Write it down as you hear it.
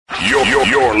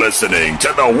You're listening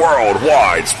to the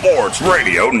Worldwide Sports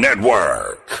Radio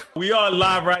Network. We are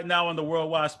live right now on the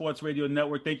Worldwide Sports Radio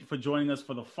Network. Thank you for joining us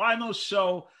for the final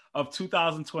show of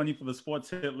 2020 for the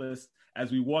Sports Hit List.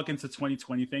 As we walk into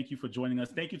 2020, thank you for joining us.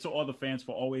 Thank you to all the fans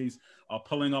for always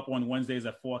pulling up on Wednesdays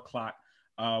at 4 o'clock.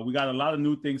 We got a lot of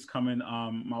new things coming.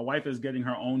 My wife is getting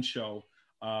her own show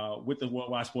with the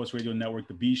Worldwide Sports Radio Network,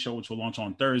 the B Show, which will launch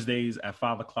on Thursdays at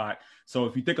 5 o'clock. So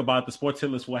if you think about it, the Sports Hit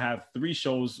List will have 3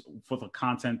 shows for the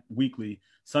content weekly.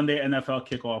 Sunday NFL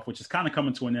kickoff, which is kind of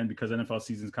coming to an end because NFL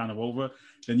season is kind of over.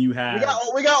 Then you have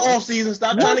we got off season.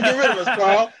 Stop trying to get rid of us,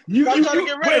 Carl. Wait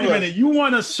a minute. You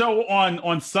want a show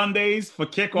on Sundays for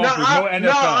kickoff with no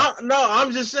NFL?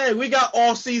 I'm just saying we got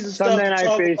off season stuff Sunday to night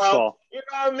talk baseball. about. You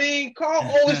know what I mean? Carl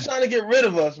always trying to get rid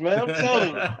of us, man. I'm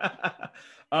telling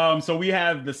you. So we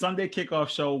have the Sunday kickoff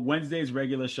show, Wednesday's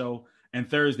regular show, and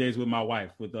Thursdays with my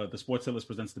wife with the Sports Hit List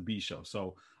presents the B Show.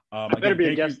 So I better be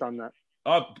a guest on that.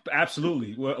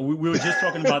 Absolutely. We were just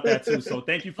talking about that too. So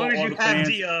thank you for all the fans.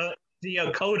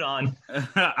 The code on.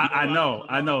 I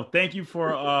know. Thank you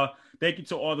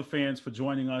to all the fans for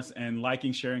joining us and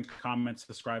liking, sharing, comments,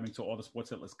 subscribing to all the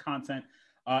Sports Hit List content.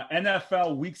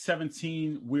 NFL Week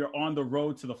 17. We're on the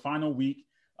road to the final week.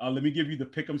 Let me give you the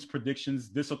Pick'em's predictions.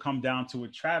 This will come down to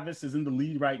it. Travis is in the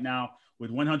lead right now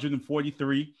with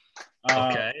 143.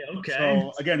 Okay.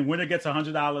 So again, winner gets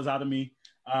 $100 out of me.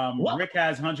 Rick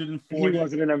has 140. He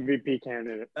wasn't an MVP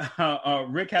candidate.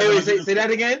 Rick has. Say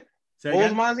that again. What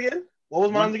was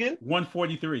mine again?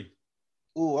 143.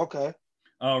 Ooh, okay.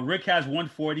 Rick has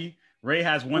 140. Ray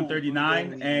has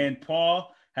 139, and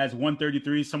Paul has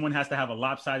 133. Someone has to have a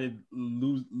lopsided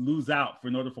lose out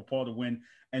in order for Paul to win.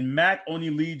 And Mac only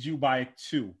leads you by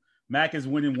 2. Mac is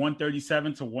winning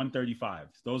 137 to 135.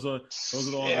 Those are all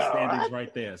the standings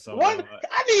right there. So I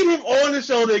need him on the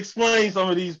show to explain some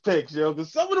of these picks,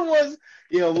 because some of the ones,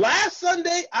 last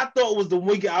Sunday I thought was the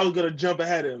week I was gonna jump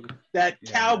ahead of him. That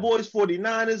Cowboys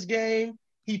 49ers game,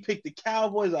 he picked the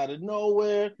Cowboys out of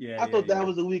nowhere. I thought that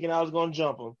was the weekend I was gonna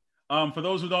jump him. For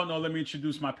those who don't know, let me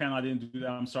introduce my panel. I didn't do that.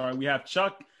 I'm sorry. We have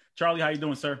Chuck. Charlie, how you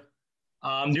doing, sir?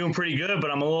 I'm doing pretty good,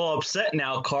 but I'm a little upset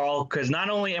now, Carl, because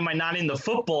not only am I not in the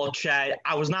football chat,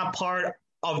 I was not part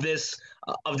of this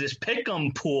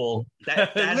pick'em pool.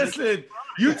 Listen,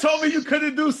 you told me you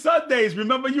couldn't do Sundays.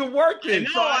 Remember, you're working.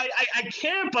 No, I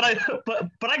can't, but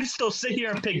I can still sit here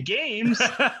and pick games.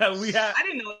 I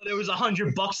didn't know there was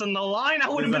 $100 on the line. I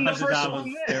would have been the first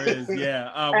one there. There is,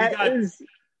 yeah. We got.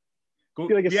 I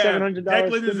feel like a $700.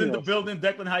 Declan is in the building.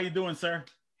 Declan, how you doing, sir?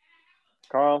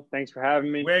 Carl, thanks for having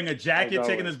me. Wearing a jacket,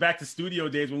 taking us back to studio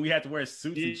days when we had to wear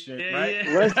suits and shit, right?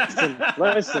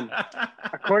 Listen.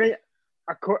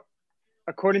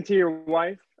 According to your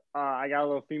wife, I got a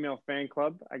little female fan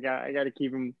club. I got to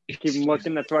keep them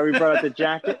looking. That's why we brought out the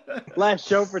jacket. Last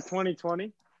show for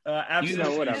 2020.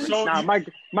 Absolutely. Whatever. So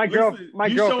my girlfriend.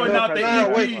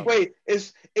 Wait.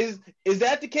 Is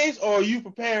that the case, or are you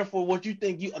preparing for what you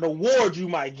think an award you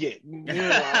might get?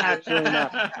 Absolutely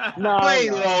not. No.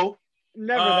 Low.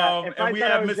 Never that. And we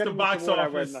have Mr. Box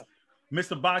Office.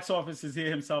 Mr. Box Office is here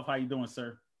himself. How you doing,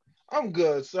 sir? I'm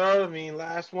good, sir. I mean,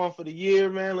 last one for the year,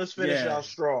 man. Let's finish out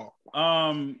strong.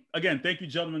 Again, thank you,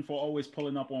 gentlemen, for always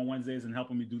pulling up on Wednesdays and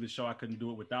helping me do the show. I couldn't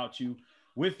do it without you.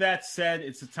 With that said,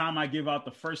 it's the time I give out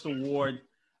the first award.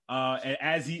 And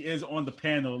as he is on the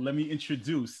panel, let me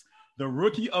introduce the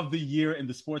Rookie of the Year in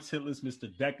the Sports Hit List, Mr.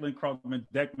 Declan Krugman.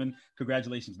 Declan,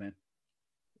 congratulations, man.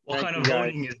 What kind of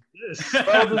voting is this?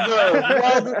 Well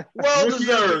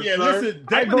deserved. Yeah, listen,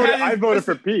 I voted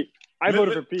for Pete.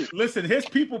 Listen, his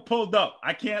people pulled up.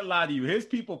 I can't lie to you. His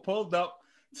people pulled up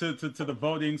to the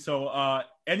voting. So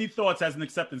any thoughts as an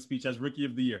acceptance speech as Rookie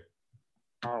of the Year?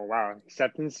 Oh, wow.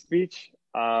 Acceptance speech?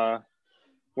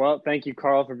 Well, thank you,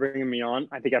 Carl, for bringing me on.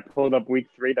 I think I pulled up week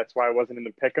 3. That's why I wasn't in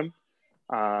the pick'em.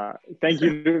 Thank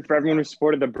you for everyone who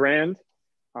supported the brand.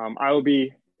 I will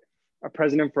be a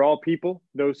president for all people,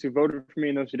 those who voted for me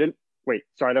and those who didn't. Wait,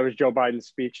 sorry, that was Joe Biden's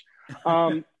speech.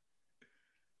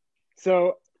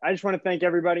 So I just want to thank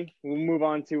everybody. We'll move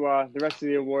on to the rest of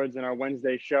the awards in our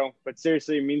Wednesday show. But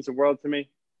seriously, it means the world to me.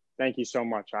 Thank you so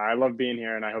much. I love being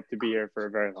here, and I hope to be here for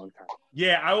a very long time.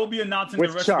 Yeah, I will be announcing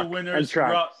the rest of the winners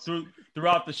throughout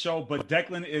the show. But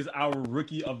Declan is our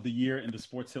Rookie of the Year in the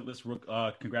Sports Hit List.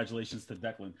 Congratulations to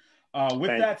Declan.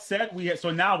 With that said,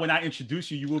 so now when I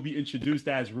introduce you, you will be introduced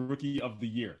as Rookie of the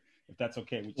Year, if that's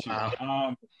okay with you.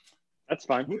 Wow. That's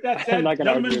fine. With that said,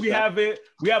 gentlemen, we have a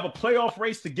playoff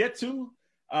race to get to.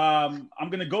 I'm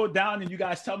gonna go down and you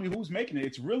guys tell me who's making it.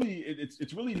 It's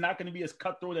really not going to be as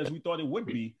cutthroat as we thought it would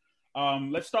be.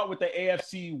 Let's start with the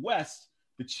AFC West.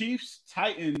 The Chiefs,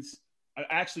 Titans, are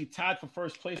actually tied for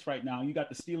first place right now. You got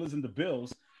the Steelers and the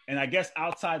Bills. And I guess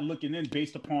outside looking in,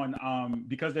 based upon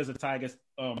because there's a tie, I guess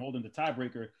holding the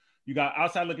tiebreaker, you got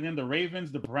outside looking in the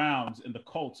Ravens, the Browns, and the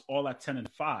Colts all at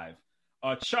 10-5.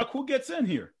 Chuck, who gets in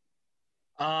here?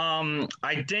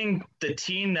 I think the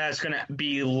team that's going to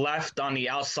be left on the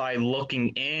outside looking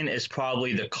in is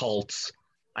probably the Colts.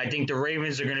 I think the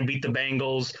Ravens are going to beat the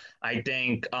Bengals. I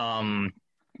think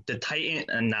the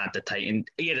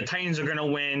Titans are going to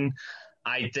win.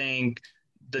 I think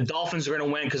the Dolphins are going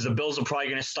to win because the Bills are probably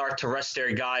going to start to rest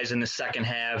their guys in the second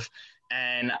half.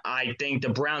 And I think the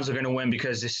Browns are going to win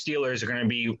because the Steelers are going to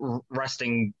be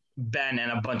resting Ben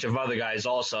and a bunch of other guys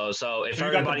also. So if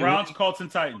you got the Browns, Colts, and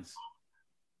Titans.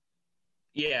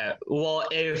 Yeah, well,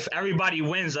 if everybody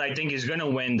wins, I think is going to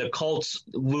win. The Colts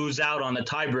lose out on the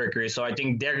tiebreaker, so I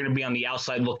think they're going to be on the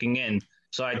outside looking in.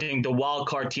 So I think the wild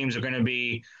card teams are going to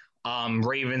be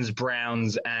Ravens,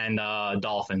 Browns, and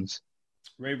Dolphins.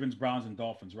 Ravens, Browns, and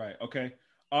Dolphins, right? Okay.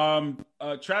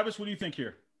 Travis, what do you think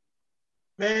here?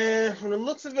 Man, from the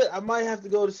looks of it, I might have to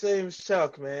go the same as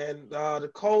Chuck, man. The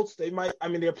Colts, they're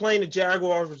playing the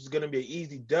Jaguars, which is going to be an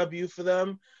easy W for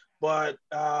them. But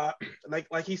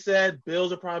like he said,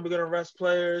 Bills are probably going to rest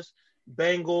players.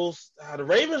 Bengals, the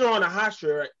Ravens are on a hot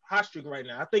streak right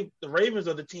now. I think the Ravens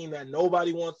are the team that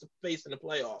nobody wants to face in the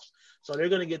playoffs. So they're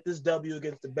going to get this W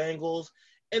against the Bengals.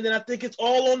 And then I think it's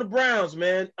all on the Browns,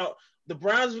 man. The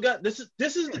Browns have got this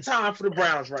is the time for the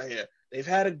Browns right here. They've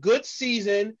had a good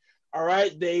season. All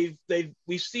right.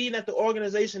 We've seen that the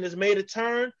organization has made a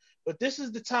turn. But this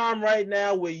is the time right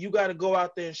now where you got to go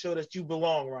out there and show that you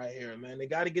belong right here, man. They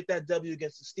got to get that W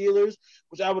against the Steelers,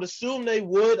 which I would assume they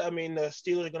would. I mean, the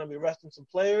Steelers are going to be resting some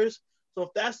players. So if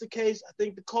that's the case, I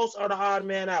think the Colts are the odd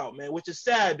man out, man, which is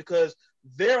sad because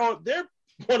they're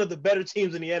one of the better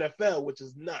teams in the NFL, which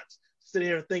is nuts. Sit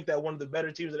here and think that one of the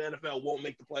better teams in the NFL won't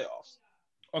make the playoffs.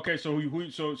 Okay, so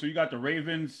you got the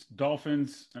Ravens,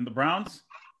 Dolphins, and the Browns?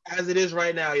 As it is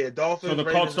right now, yeah. Dolphins. So the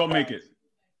Ravens, Colts don't make it?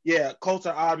 Yeah, Colts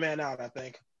are odd man out, I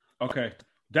think. Okay.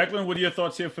 Declan, what are your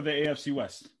thoughts here for the AFC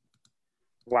West?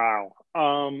 Wow.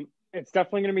 It's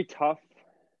definitely going to be tough.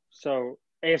 So,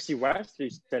 AFC West, or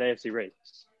you said AFC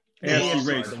race? AFC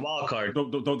race. The wild card.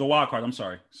 The wild card. I'm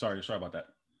sorry. Sorry about that.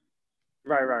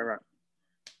 Right.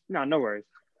 No worries.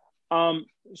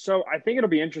 So, I think it'll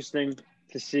be interesting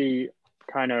to see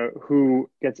kind of who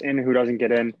gets in and who doesn't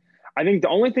get in. I think the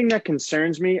only thing that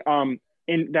concerns me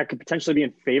that could potentially be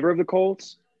in favor of the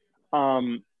Colts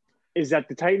is that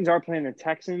the Titans are playing the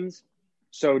Texans.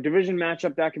 So division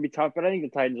matchup, that could be tough, but I think the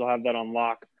Titans will have that on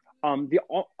lock.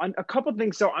 A couple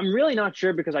things. So I'm really not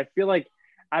sure because I feel like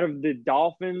out of the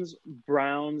Dolphins,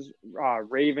 Browns,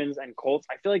 Ravens, and Colts,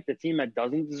 I feel like the team that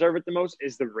doesn't deserve it the most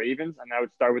is the Ravens, and that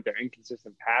would start with their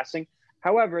inconsistent passing.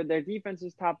 However, their defense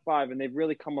is top 5, and they've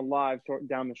really come alive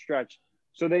down the stretch.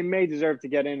 So they may deserve to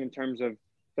get in terms of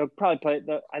they'll probably play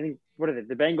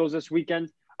the Bengals this weekend.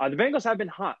 The Bengals have been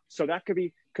hot, so that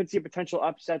could see a potential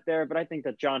upset there. But I think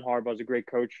that John Harbaugh is a great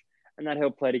coach, and that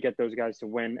he'll play to get those guys to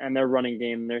win. And their running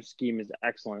game, their scheme is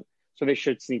excellent, so they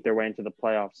should sneak their way into the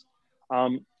playoffs.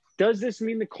 Does this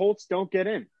mean the Colts don't get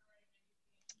in?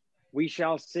 We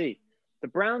shall see. The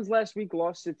Browns last week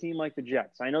lost to a team like the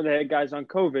Jets. I know they had guys on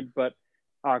COVID, but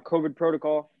COVID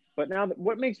protocol. But now,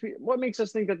 what makes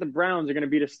us think that the Browns are going to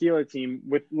beat a Steeler team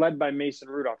led by Mason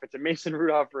Rudolph? It's a Mason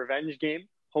Rudolph revenge game.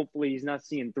 Hopefully, he's not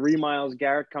seeing 3 Myles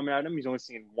Garrett coming at him. He's only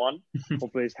seeing 1.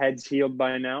 Hopefully, his head's healed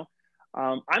by now.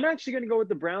 I'm actually going to go with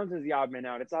the Browns as the odd man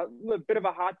out. It's a bit of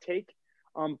a hot take,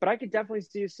 but I could definitely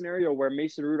see a scenario where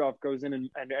Mason Rudolph goes in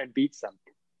and beats them.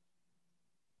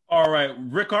 All right.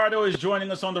 Ricardo is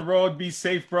joining us on the road. Be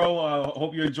safe, bro.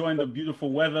 Hope you're enjoying the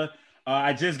beautiful weather.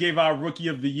 I just gave out Rookie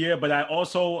of the Year, but I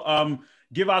also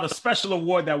give out a special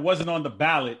award that wasn't on the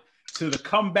ballot to the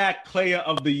Comeback Player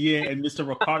of the Year and Mr.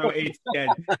 Ricardo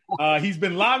Etienne. He's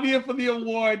been lobbying for the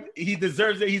award. He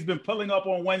deserves it. He's been pulling up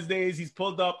on Wednesdays. He's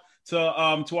pulled up to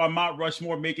our Mount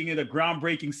Rushmore, making it a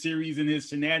groundbreaking series in his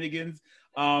shenanigans.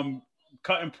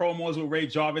 Cutting promos with Ray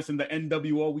Jarvis and the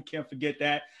NWO. We can't forget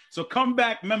that. So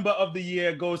Comeback Member of the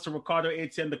Year goes to Ricardo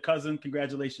Etienne, the cousin.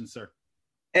 Congratulations, sir.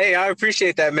 Hey, I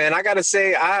appreciate that, man. I got to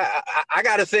say, I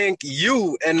got to thank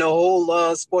you and the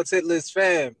whole Sports Hit List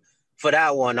fam for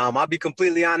that one. I'll be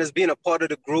completely honest, being a part of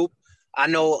the group, I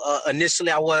know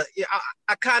initially I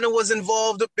kind of was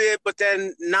involved a bit, but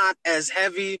then not as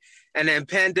heavy. And then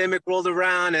pandemic rolled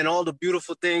around and all the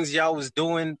beautiful things y'all was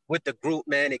doing with the group,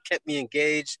 man, it kept me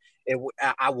engaged.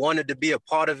 I wanted to be a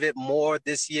part of it more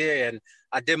this year, and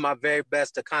I did my very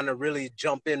best to kind of really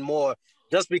jump in more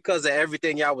just because of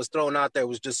everything y'all was throwing out there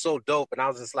was just so dope. And I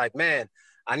was just like, man,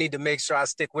 I need to make sure I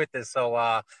stick with it.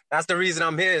 So that's the reason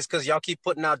I'm here, is because y'all keep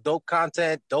putting out dope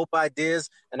content, dope ideas,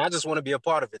 and I just want to be a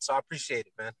part of it. So I appreciate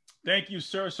it, man. Thank you,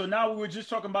 sir. So now we were just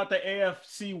talking about the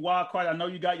AFC wild card. I know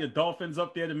you got your Dolphins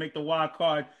up there to make the wild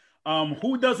card.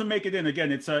 Who doesn't make it in?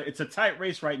 Again, it's a tight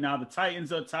race right now. The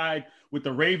Titans are tied with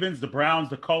the Ravens, the Browns,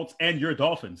 the Colts, and your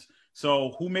Dolphins.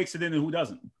 So who makes it in and who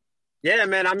doesn't? Yeah,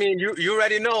 man. I mean, you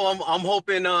already know. I'm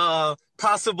hoping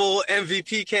possible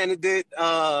MVP candidate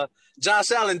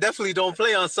Josh Allen definitely don't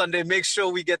play on Sunday. Make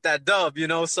sure we get that dub, you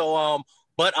know. So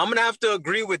but I'm gonna have to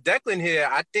agree with Declan here.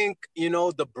 I think, you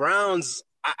know, the Browns.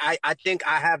 I think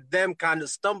I have them kind of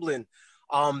stumbling.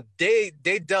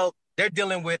 They're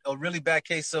dealing with a really bad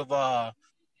case of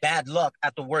bad luck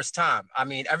at the worst time. I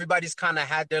mean, everybody's kind of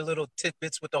had their little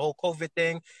tidbits with the whole COVID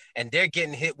thing, and they're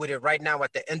getting hit with it right now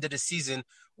at the end of the season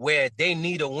where they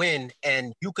need a win.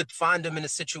 And you could find them in a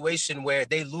situation where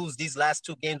they lose these last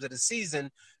 2 games of the season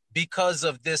because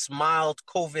of this mild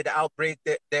COVID outbreak.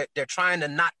 They're trying to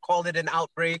not call it an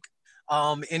outbreak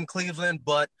in Cleveland,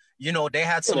 but you know, they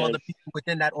had some other people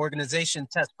within that organization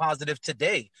test positive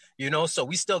today, you know, so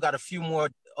we still got a few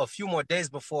more days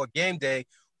before game day.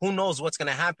 Who knows what's going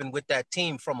to happen with that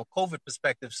team from a COVID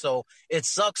perspective. So it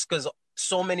sucks because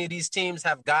so many of these teams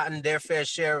have gotten their fair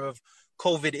share of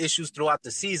COVID issues throughout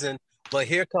the season. But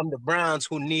here come the Browns,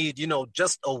 who need, you know,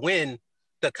 just a win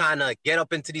to kind of get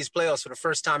up into these playoffs for the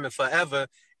first time in forever.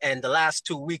 And the last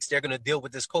 2 weeks, they're going to deal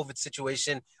with this COVID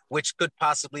situation, which could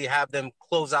possibly have them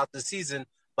close out the season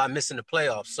by missing the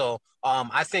playoffs. So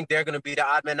I think they're going to be the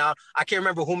odd man out. I can't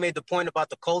remember who made the point about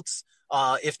the Colts.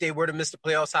 If they were to miss the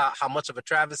playoffs, how much of a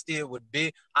travesty it would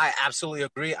be. I absolutely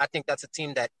agree. I think that's a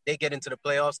team that they get into the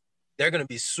playoffs, they're going to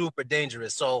be super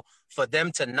dangerous. So for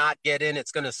them to not get in,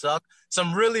 it's going to suck.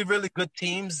 Some really, really good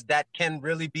teams that can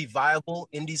really be viable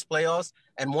in these playoffs.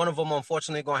 And one of them,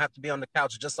 unfortunately, going to have to be on the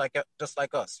couch, just like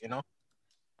us, you know?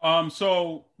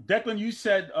 So Declan, you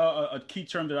said a key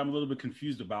term that I'm a little bit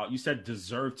confused about. You said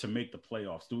deserve to make the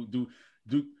playoffs. Do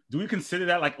we consider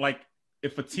that like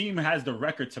if a team has the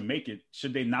record to make it,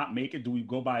 should they not make it? Do we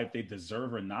go by if they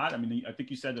deserve or not? I mean, I think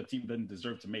you said the team doesn't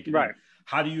deserve to make it. Right.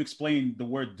 How do you explain the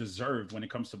word deserved when it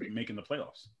comes to making the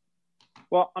playoffs?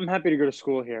 Well, I'm happy to go to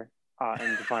school here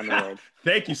and define the word.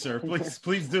 Thank you, sir.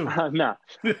 Please do. No.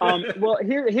 Well,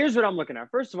 here's what I'm looking at.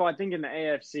 First of all, I think in the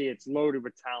AFC, it's loaded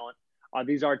with talent.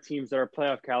 These are teams that are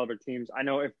playoff caliber teams. I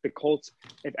know if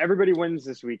everybody wins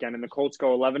this weekend and the Colts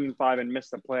go 11-5 and miss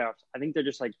the playoffs, I think they're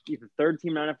just like either third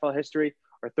team in NFL history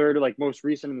or third or like most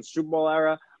recent in the Super Bowl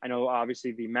era. I know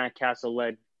obviously the Matt Castle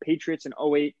led Patriots in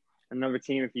 2008, another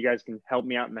team. If you guys can help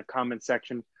me out in the comment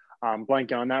section, I'm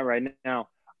blanking on that right now.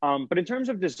 But in terms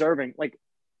of deserving, like,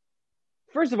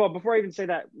 first of all, before I even say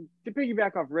that, to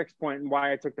piggyback off Rick's point and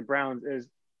why I took the Browns is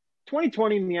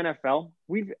 2020 in the NFL,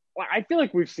 I feel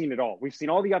like we've seen it all. We've seen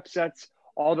all the upsets,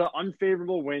 all the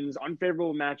unfavorable wins,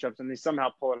 unfavorable matchups, and they somehow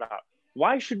pull it out.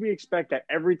 Why should we expect that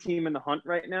every team in the hunt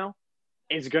right now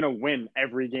is going to win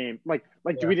every game?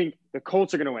 Do we think the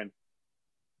Colts are going to win?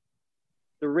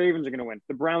 The Ravens are going to win.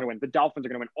 The Browns are going to win. The Dolphins are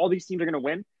going to win. All these teams are going to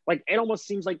win. Like, it almost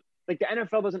seems like the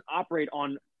NFL doesn't operate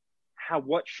on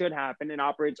what should happen. It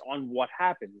operates on what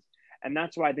happens. And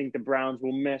that's why I think the Browns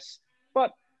will miss.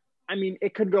 But I mean,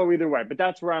 it could go either way, but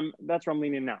that's where I'm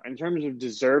leaning now. In terms of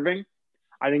deserving,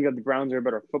 I think that the Browns are a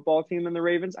better football team than the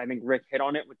Ravens. I think Rick hit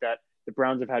on it with that. The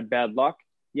Browns have had bad luck.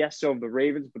 Yes, so have the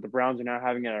Ravens, but the Browns are now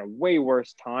having a way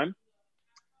worse time.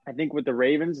 I think with the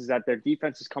Ravens is that their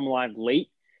defense has come alive late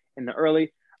in the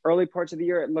early parts of the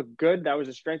year. It looked good. That was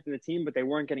a strength of the team, but they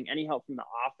weren't getting any help from the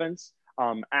offense.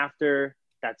 After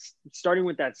that, starting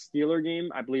with that Steeler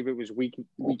game, I believe it was week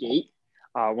 8.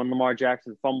 When Lamar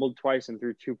Jackson fumbled twice and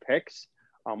threw 2 picks.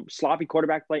 Sloppy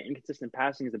quarterback play, inconsistent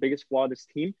passing is the biggest flaw of this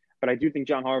team. But I do think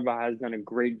John Harbaugh has done a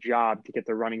great job to get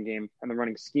the running game and the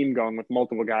running scheme going with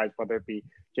multiple guys, whether it be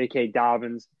J.K.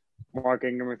 Dobbins, Mark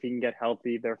Ingram, if he can get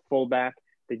healthy, their fullback.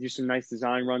 They do some nice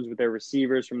design runs with their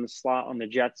receivers from the slot on the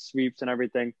jet sweeps and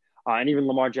everything. And even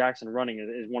Lamar Jackson running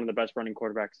is one of the best running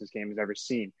quarterbacks this game has ever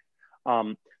seen.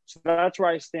 So that's where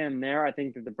I stand there. I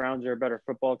think that the Browns are a better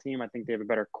football team. I think they have a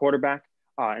better quarterback.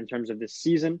 In terms of this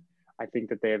season, I think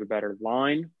that they have a better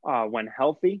line when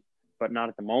healthy, but not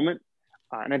at the moment.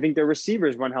 And I think their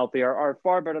receivers, when healthy, are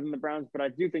far better than the Browns. But I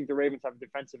do think the Ravens have a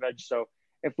defensive edge. So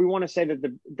if we want to say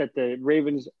that the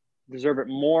Ravens deserve it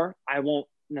more, I won't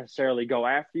necessarily go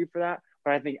after you for that.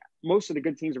 But I think most of the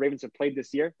good teams the Ravens have played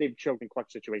this year, they've choked in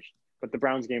clutch situations. But the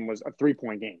Browns game was a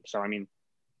 3-point game. So, I mean,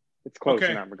 It's close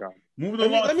in that regard. Moving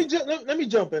along. Let me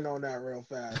jump in on that real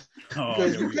fast.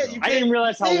 Because I didn't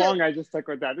realize how long I just took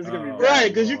with that. This is gonna be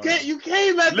right because you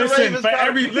came at the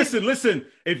Ravens. Listen.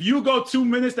 If you go 2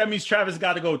 minutes, that means Travis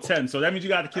got to go 10. So that means you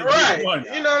got to kill one.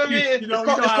 You know what I mean? It's called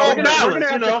balance. We're gonna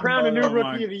have to crown a new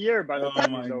rookie of the year by the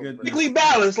time it's over. Weekly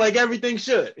balance, like everything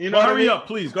should. You know. Well, hurry up,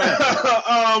 please. Go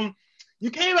ahead. You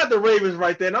came at the Ravens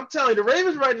right there, and I'm telling you, the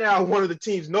Ravens right now are one of the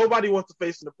teams nobody wants to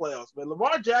face in the playoffs. But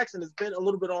Lamar Jackson has been a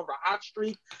little bit on the hot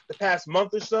streak the past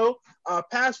month or so.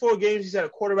 Past 4 games, he's had a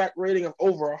quarterback rating of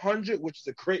over 100, which is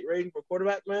a great rating for a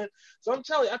quarterback, man. So I'm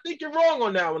telling you, I think you're wrong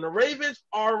on that one. The Ravens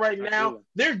are right now,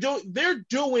 they're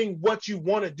doing what you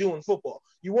want to do in football.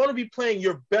 You want to be playing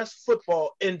your best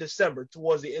football in December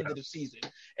towards the end of the season.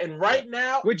 And right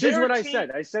now, which is what I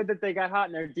said. I said that they got hot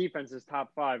and their defense is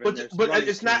top 5. But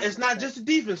it's not just the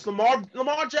defense.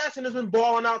 Lamar Jackson has been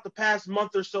balling out the past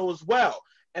month or so as well.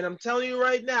 And I'm telling you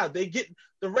right now, the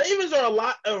Ravens are a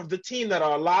lot of the team that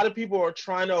a lot of people are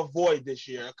trying to avoid this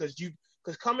year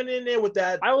because coming in there with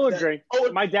that. I will agree.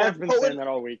 My dad's been saying that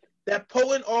all week. That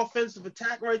potent offensive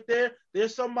attack right there,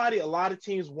 there's somebody a lot of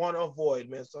teams want to avoid,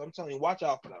 man. So I'm telling you, watch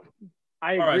out for them.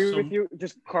 I agree with you.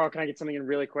 Just, Carl, can I get something in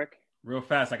really quick? Real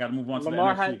fast. I got to move on to the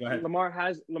NFC. Go ahead.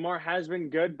 Lamar has been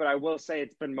good, but I will say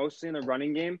it's been mostly in the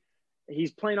running game.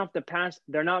 He's playing off the pass.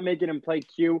 They're not making him play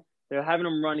Q. They're having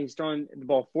him run. He's throwing the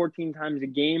ball 14 times a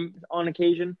game on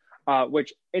occasion,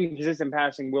 which inconsistent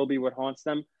passing will be what haunts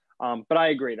them. But I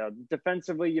agree, though.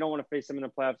 Defensively, you don't want to face them in the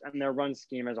playoffs, and their run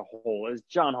scheme as a whole is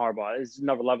John Harbaugh is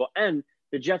another level. And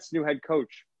the Jets' new head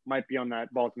coach might be on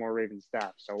that Baltimore Ravens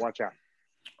staff, so watch out.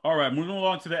 All right, moving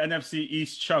along to the NFC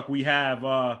East, Chuck, we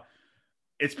have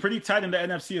it's pretty tight in the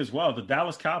NFC as well. The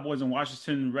Dallas Cowboys and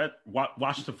Washington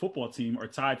football team are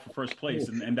tied for first place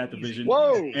in that division.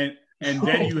 Whoa! And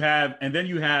then you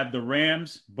have the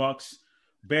Rams, Bucks,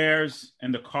 Bears,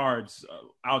 and the Cards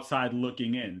outside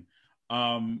looking in.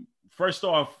 First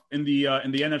off, in the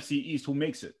NFC East, who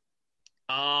makes it?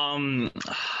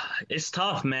 It's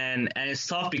tough, man, and it's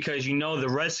tough because the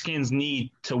Redskins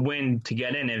need to win to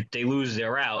get in. If they lose,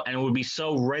 they're out, and it would be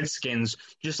so Redskins,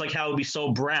 just like how it would be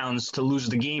so Browns to lose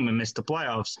the game and miss the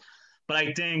playoffs. But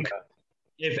I think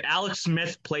if Alex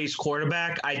Smith plays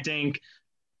quarterback, I think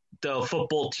the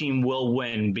football team will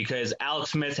win because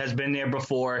Alex Smith has been there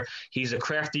before. He's a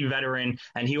crafty veteran,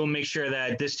 and he will make sure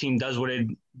that this team does what it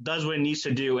needs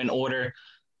to do in order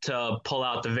to pull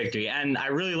out the victory. And I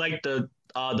really like the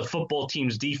football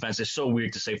team's defense. It's so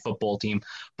weird to say football team,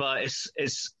 but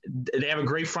they have a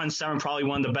great front seven, probably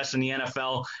one of the best in the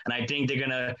NFL. And I think they're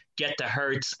gonna get to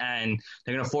Hurts and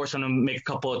they're gonna force them to make a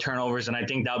couple of turnovers. And I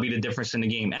think that'll be the difference in the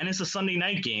game. And it's a Sunday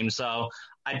night game, so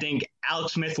I think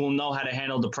Alex Smith will know how to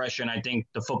handle the pressure, and I think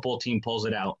the football team pulls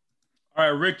it out. All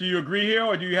right, Rick, do you agree here,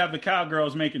 or do you have the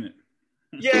Cowgirls making it?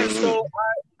 Yeah, so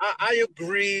I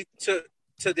agree to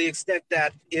the extent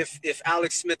that if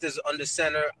Alex Smith is under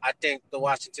center, I think the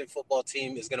Washington football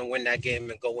team is going to win that game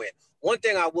and go in. One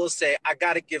thing I will say, I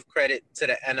got to give credit to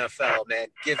the NFL, man.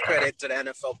 Give credit to the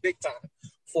NFL big time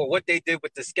for what they did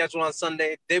with the schedule on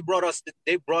Sunday. They brought us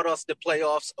the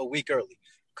playoffs a week early.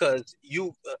 Because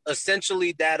you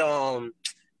essentially that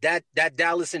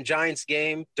Dallas and Giants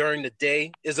game during the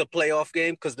day is a playoff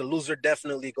game because the loser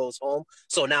definitely goes home.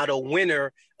 So now the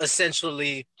winner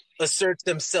essentially asserts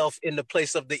themselves in the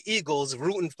place of the Eagles,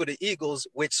 rooting for the Eagles,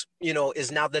 which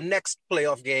is now the next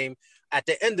playoff game at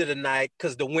the end of the night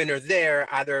because the winner there,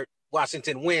 either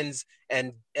Washington wins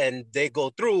and they go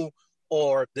through,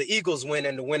 or the Eagles win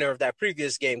and the winner of that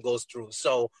previous game goes through.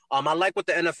 So I like what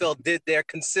the NFL did there,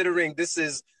 considering this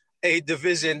is a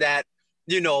division that,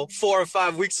 4 or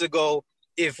 5 weeks ago,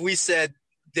 if we said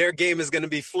their game is going to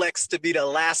be flexed to be the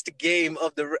last game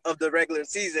of the regular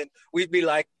season, we'd be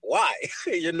like, why?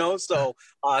 So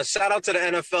shout out to the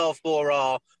NFL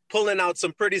for pulling out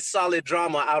some pretty solid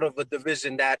drama out of a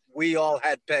division that we all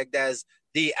had pegged as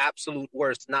the absolute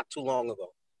worst not too long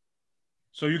ago.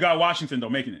 So you got Washington, though,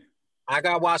 making it. I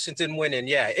got Washington winning,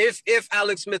 yeah. If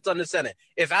Alex Smith's on the center,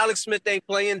 if Alex Smith ain't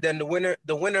playing, then the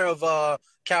winner of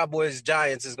Cowboys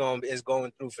Giants is going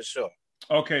through for sure.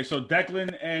 Okay, so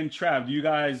Declan and Trav, do you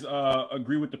guys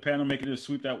agree with the panel making it a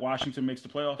sweep that Washington makes the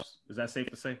playoffs? Is that safe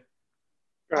to say?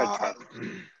 Go ahead,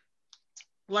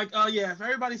 Trav. Yeah. If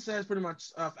everybody says pretty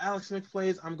much if Alex Smith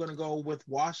plays, I'm going to go with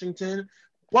Washington.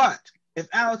 But if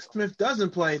Alex Smith doesn't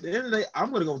play, at the end of the day,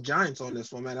 I'm going to go Giants on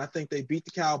this one, man. I think they beat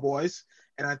the Cowboys,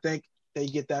 and I think they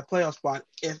get that playoff spot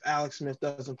if Alex Smith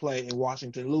doesn't play and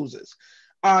Washington loses.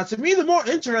 To me, the more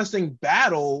interesting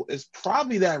battle is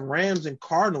probably that Rams and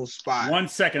Cardinals spot. 1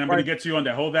 second. I'm going to get to you on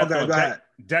that. Hold that thought.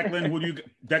 Declan,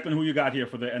 who you got here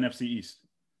for the NFC East?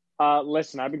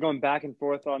 Listen, I've been going back and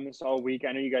forth on this all week.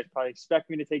 I know you guys probably expect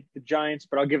me to take the Giants,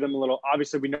 but I'll give them a little.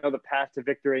 Obviously, we know the path to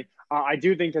victory. I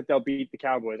do think that they'll beat the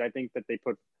Cowboys. I think that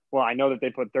I know that they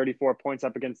put 34 points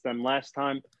up against them last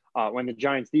time when the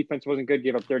Giants defense wasn't good,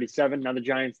 gave up 37. Now the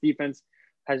Giants defense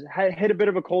has hit a bit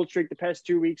of a cold streak the past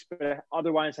 2 weeks, but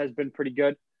otherwise has been pretty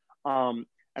good. And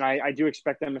I do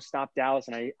expect them to stop Dallas,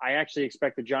 and I actually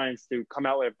expect the Giants to come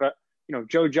out with it. But,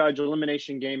 Joe Judge,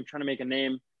 elimination game, trying to make a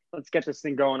name. Let's get this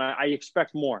thing going. I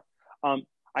expect more.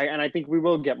 I think we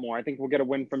will get more. I think we'll get a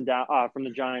win from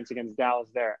the Giants against Dallas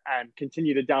there and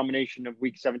continue the domination of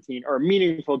Week 17, or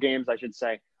meaningful games, I should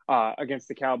say, against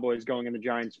the Cowboys going in the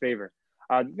Giants' favor.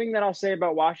 The thing that I'll say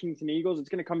about Washington Eagles, it's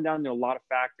going to come down to a lot of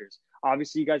factors.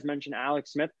 Obviously, you guys mentioned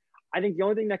Alex Smith. I think the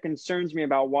only thing that concerns me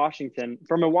about Washington,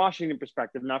 from a Washington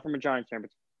perspective, not from a Giants fan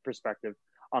perspective,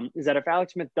 is that if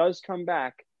Alex Smith does come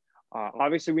back,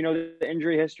 obviously we know the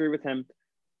injury history with him.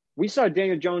 We saw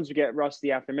Daniel Jones get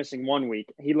rusty after missing 1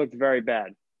 week. He looked very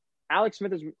bad. Alex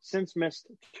Smith has since missed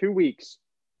 2 weeks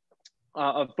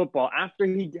of football after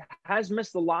he has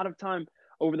missed a lot of time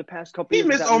over the past couple years. He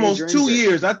missed almost 2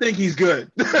 years. I think he's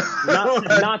good.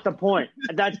 not the point.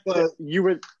 You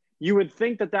would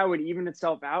think that would even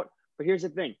itself out. But here's the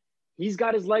thing. He's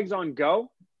got his legs on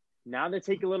go. Now they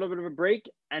take a little bit of a break,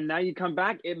 and now you come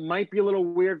back. It might be a little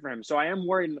weird for him. So I am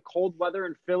worried in the cold weather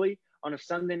in Philly on a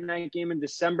Sunday night game in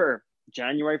December,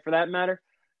 January for that matter,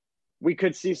 we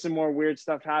could see some more weird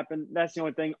stuff happen. That's the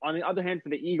only thing. On the other hand, for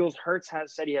the Eagles, Hurts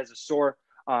has said he has a sore,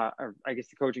 or I guess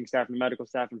the coaching staff and the medical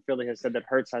staff in Philly has said that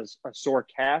Hurts has a sore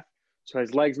calf. So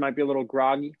his legs might be a little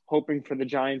groggy, hoping for the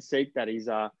Giants' sake that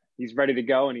he's ready to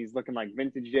go and he's looking like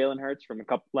vintage Jalen Hurts from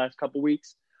last couple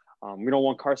weeks. We don't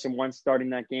want Carson Wentz starting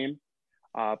that game.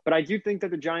 But I do think that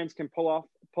the Giants can pull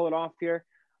it off here.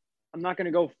 I'm not going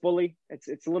to go fully.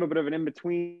 It's a little bit of an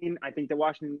in-between. I think that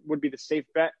Washington would be the safe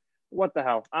bet. What the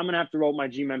hell? I'm going to have to roll my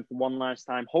G-Men for one last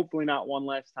time. Hopefully not one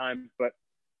last time, but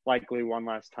likely one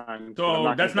last time.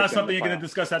 So that's not something you're going to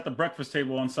discuss at the breakfast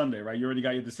table on Sunday, right? You already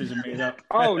got your decision made up.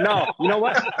 Oh, no. You know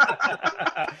what?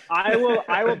 I will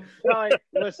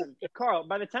listen, Carl,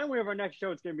 by the time we have our next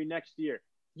show, it's going to be next year.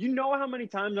 You know how many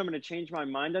times I'm going to change my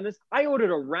mind on this? I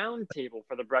ordered a round table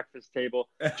for the breakfast table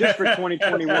just for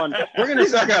 2021. We're going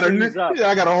to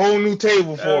I got a whole new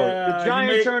table for it. The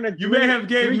Giants are in a You may have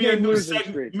gave me a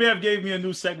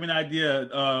new segment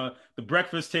idea. The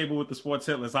breakfast table with the sports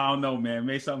hit list. I don't know, man.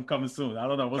 Maybe something coming soon. I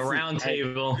don't know. A round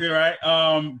table. Yeah,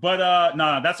 right. But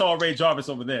that's all Ray Jarvis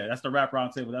over there. That's the rap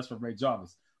round table. That's for Ray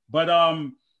Jarvis. But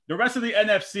the rest of the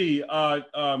NFC,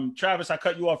 Travis, I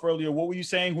cut you off earlier. What were you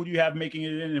saying? Who do you have making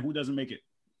it in and who doesn't make it?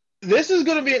 This is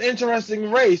going to be an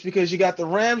interesting race because you got the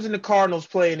Rams and the Cardinals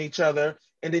playing each other,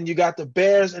 and then you got the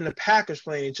Bears and the Packers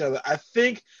playing each other. I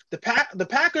think the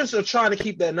Packers are trying to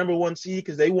keep that number one seed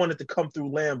because they wanted to come through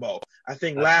Lambeau. I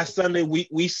think last Sunday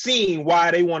we seen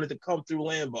why they wanted to come through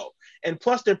Lambeau. And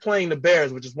plus they're playing the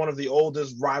Bears, which is one of the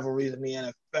oldest rivalries in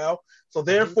the NFL. So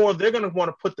therefore they're going to want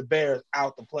to put the Bears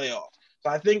out the playoffs. So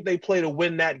I think they play to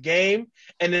win that game.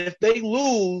 And if they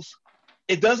lose,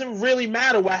 it doesn't really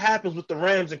matter what happens with the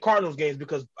Rams and Cardinals games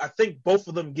because I think both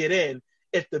of them get in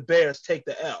if the Bears take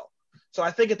the L. So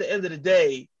I think at the end of the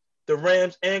day, the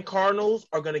Rams and Cardinals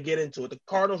are going to get into it. The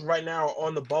Cardinals right now are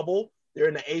on the bubble. They're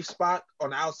in the 8th spot on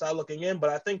the outside looking in,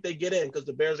 but I think they get in because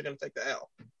the Bears are going to take the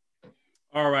L.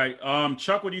 All right.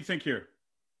 Chuck, what do you think here?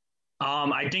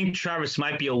 I think Travis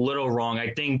might be a little wrong.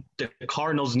 I think the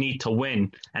Cardinals need to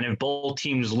win, and if both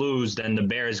teams lose, then the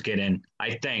Bears get in.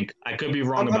 I think. I could be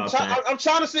wrong about that. I'm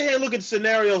trying to sit here and look at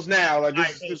scenarios now. In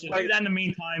the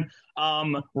meantime,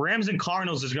 Rams and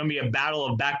Cardinals is going to be a battle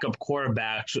of backup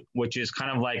quarterbacks, which is kind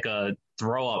of like a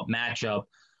throw-up matchup.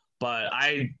 But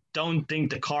I don't think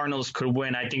the Cardinals could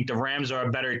win. I think the Rams are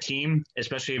a better team,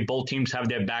 especially if both teams have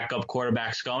their backup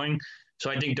quarterbacks going. So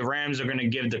I think the Rams are going to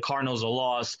give the Cardinals a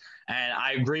loss. And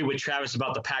I agree with Travis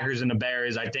about the Packers and the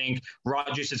Bears. I think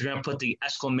Rodgers is going to put the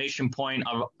exclamation point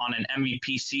on an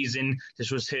MVP season. This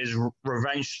was his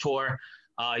revenge tour.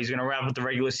 He's going to wrap up the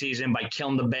regular season by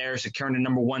killing the Bears, securing the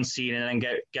number one seed, and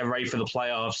then get ready for the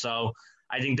playoffs. So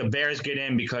I think the Bears get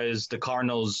in because the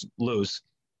Cardinals lose.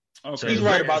 Okay. So he's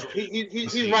right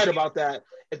about that.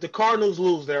 If the Cardinals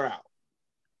lose, they're out.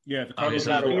 Yeah, the Cardinals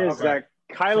out.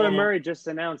 Kyler Murray just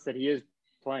announced that he is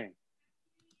playing.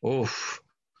 Oof.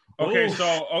 Okay,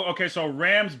 so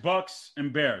Rams, Bucks,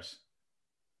 and Bears.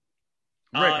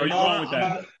 Rick, are you going with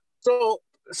that?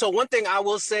 So one thing I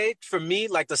will say for me,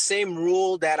 like the same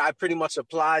rule that I pretty much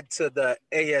applied to the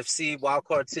AFC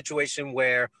wildcard situation,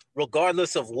 where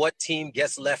regardless of what team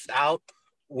gets left out,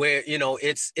 where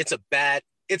it's a bad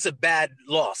it's a bad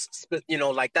loss. You know,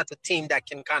 like that's a team that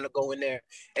can kind of go in there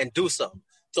and do something.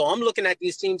 So I'm looking at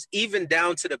these teams, even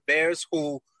down to the Bears,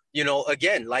 who, you know,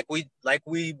 again, like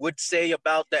we would say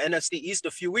about the NFC East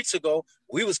a few weeks ago,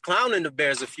 we was clowning the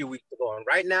Bears a few weeks ago. And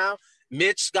right now,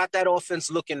 Mitch got that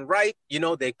offense looking right. You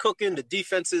know, they're cooking. The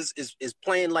defense is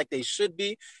playing like they should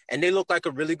be, and they look like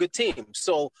a really good team.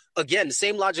 So, again, the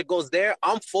same logic goes there.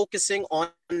 I'm focusing on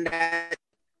that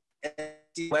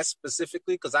West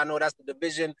specifically because I know that's the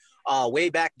division way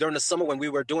back during the summer when we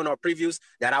were doing our previews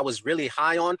that I was really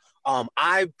high on.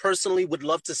 I personally would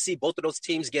love to see both of those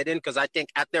teams get in because I think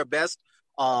at their best,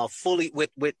 fully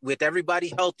with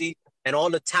everybody healthy and all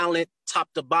the talent top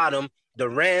to bottom, the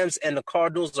Rams and the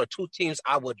Cardinals are two teams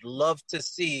I would love to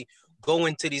see go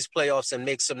into these playoffs and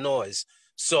make some noise.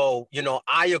 So, you know,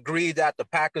 I agree that the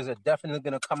Packers are definitely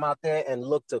going to come out there and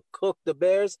look to cook the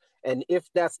Bears. And if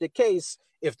that's the case,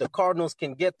 if the Cardinals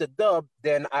can get the dub,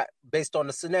 then based on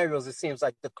the scenarios, it seems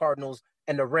like the Cardinals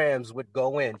and the Rams would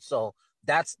go in. So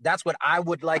that's what I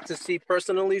would like to see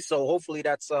personally. So hopefully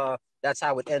that's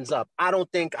how it ends up. I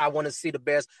don't think I want to see the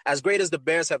Bears, as great as the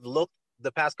Bears have looked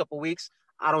the past couple of weeks,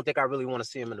 I don't think I really want to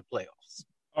see them in the playoffs.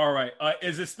 All right.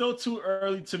 Is it still too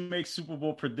early to make Super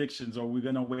Bowl predictions, or are we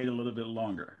going to wait a little bit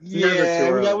longer?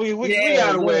 Yeah, we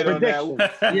got to wait on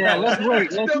that. Yeah, let's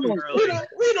wait.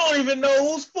 We don't even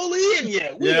know who's fully in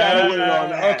yet. We got to wait on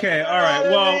that. Okay. All right.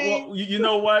 Well, you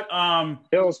know what?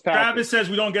 Travis says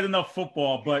we don't get enough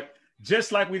football, but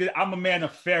just like we did, I'm a man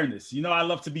of fairness. You know, I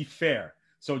love to be fair.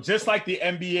 So just like the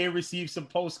NBA receives some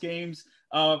post games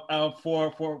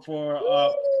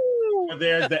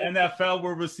there's the NFL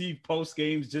will receive post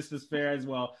games just as fair as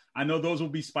well. I know those will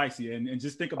be spicy, and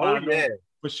just think about it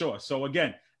for sure. So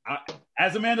again,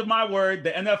 as a man of my word,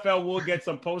 the NFL will get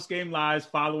some post game lives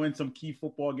following some key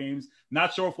football games.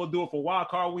 Not sure if we'll do it for Wild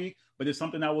Card Week, but it's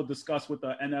something that we'll discuss with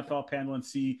the NFL panel and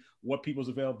see what people's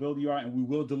availability are, and we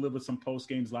will deliver some post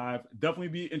games live. Definitely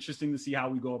be interesting to see how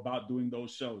we go about doing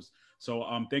those shows. So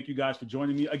thank you guys for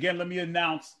joining me again. Let me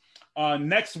announce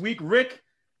next week, Rick.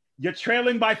 You're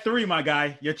trailing by 3, my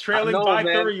guy. You're trailing by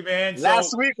 3, man. So,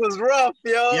 last week was rough,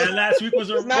 yo. Yeah, last week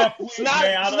was a rough week,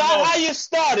 man. It's not how you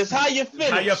start. It's how you finish.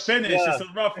 How you finish. Yeah. It's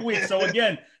a rough week. So,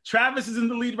 again, Travis is in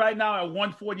the lead right now at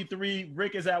 143.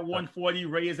 Rick is at 140.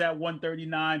 Ray is at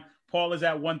 139. Paul is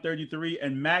at 133.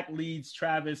 And Mac leads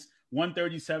Travis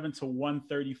 137 to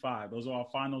 135. Those are our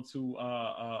final two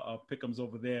pick'ems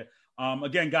over there.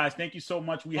 Again, guys, thank you so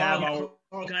much. We have our...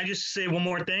 Can I just say one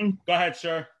more thing? Go ahead,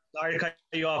 sir. Sorry to cut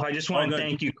you off. I just want to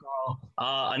thank you,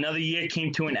 Carl. Another year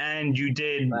came to an end. You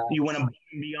went above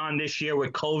and beyond this year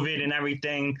with COVID and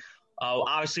everything.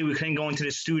 Obviously, we couldn't go into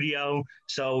the studio,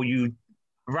 so you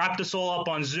wrapped us all up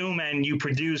on Zoom and you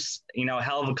produced, a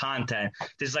hell of a content.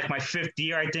 This is like my 5th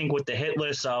year, I think, with the hit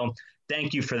list. So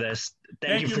thank you for this.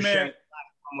 Thank you for sharing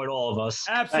with all of us.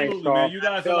 Absolutely, man. You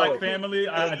guys are like family.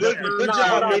 Good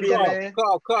job, media man.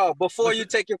 Carl, before you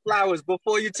take your flowers,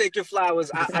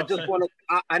 I just want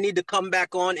to, I need to come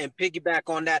back on and piggyback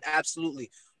on that. Absolutely.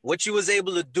 What you was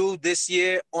able to do this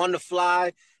year on the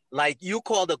fly, like you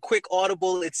called a quick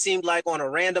audible, it seemed like on a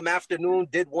random afternoon,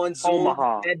 did one Zoom,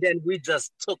 and then we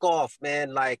just took off,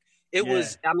 man. Like it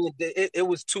was, it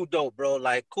was too dope, bro.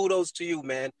 Like kudos to you,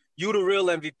 man. You the real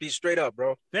MVP, straight up,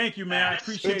 bro. Thank you, man. I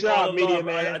appreciate Good job, all the media love.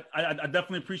 man. I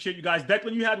definitely appreciate you guys.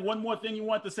 Declan, you had one more thing you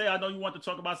want to say. I know you want to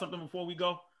talk about something before we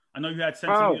go. I know you had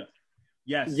sent some.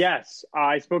 Yes. Yes.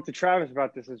 I spoke to Travis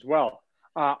about this as well.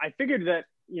 I figured that,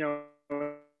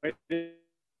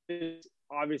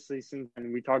 obviously, since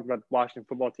we talked about the Washington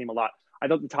football team a lot, I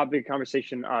thought the topic of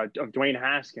conversation of Dwayne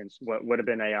Haskins would have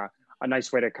been a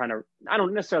nice way to kind of, I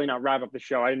don't necessarily not wrap up the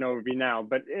show. I didn't know it would be now,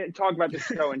 but talk about the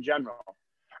show in general.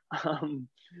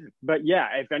 But yeah,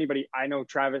 if anybody, I know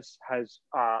Travis has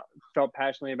felt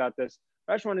passionately about this.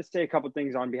 I just want to say a couple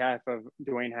things on behalf of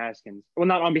Dwayne Haskins. Well,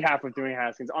 not on behalf of Dwayne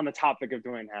Haskins, on the topic of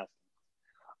Dwayne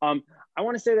Haskins. I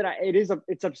want to say that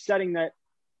it's upsetting that,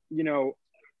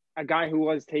 a guy who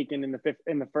was taken in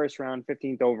the first round,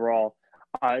 15th overall,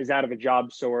 is out of a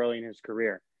job so early in his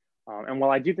career. And while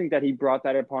I do think that he brought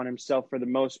that upon himself for the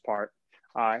most part,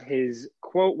 his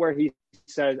quote where he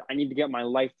says, "I need to get my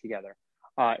life together,"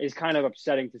 is kind of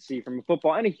upsetting to see from a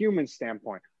football and a human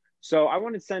standpoint. So I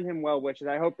want to send him well wishes.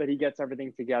 I hope that he gets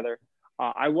everything together.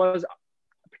 I was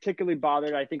particularly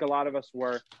bothered, I think a lot of us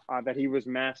were, that he was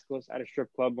maskless at a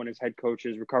strip club when his head coach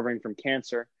is recovering from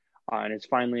cancer and is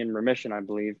finally in remission, I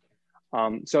believe.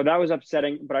 So that was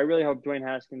upsetting, but I really hope Dwayne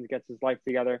Haskins gets his life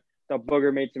together. The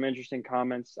Booger made some interesting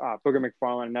comments. Booger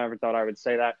McFarland, I never thought I would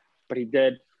say that, but he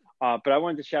did. But I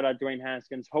wanted to shout out Dwayne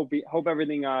Haskins. Hope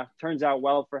everything turns out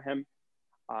well for him.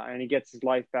 and he gets his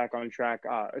life back on track,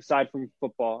 aside from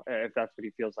football, if that's what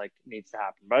he feels like needs to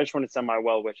happen. But I just want to send my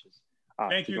well wishes.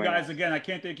 Thank you guys again. I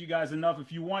can't thank you guys enough.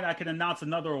 If you want, I can announce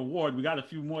another award. We got a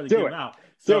few more to give out.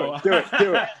 So do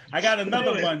it. I got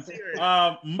another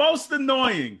one. Most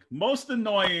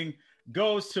annoying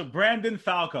goes to Brandon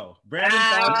Falco. Brandon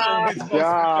Falco is most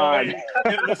annoying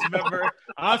Hitless member.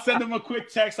 I'll send him a quick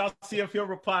text. I'll see if he'll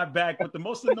reply back. But the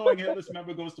most annoying Hitless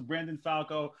member goes to Brandon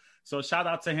Falco. So shout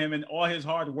out to him and all his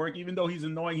hard work. Even though he's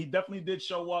annoying, he definitely did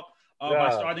show up by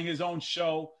starting his own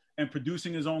show and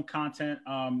producing his own content.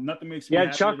 Nothing makes me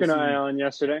happy. Chuck and I on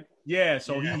yesterday. Yeah,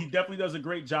 so he definitely does a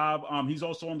great job. He's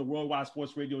also on the Worldwide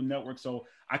Sports Radio Network, so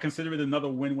I consider it another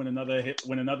win when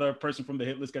another person from the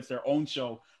hit list gets their own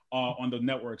show on the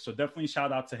network. So definitely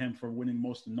shout out to him for winning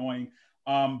most annoying.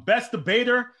 Best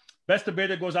debater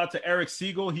goes out to Eric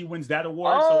Siegel. He wins that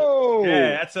award. Oh, so,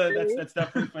 yeah, that's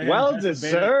definitely for him. Well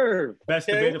deserved. Best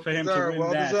debater for him to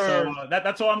win that. So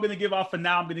that's all I'm going to give out for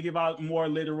now. I'm going to give out more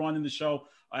later on in the show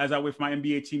as I wait for my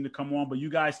NBA team to come on. But you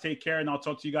guys take care, and I'll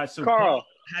talk to you guys soon. Carl,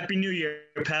 Happy New Year,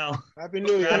 pal. Happy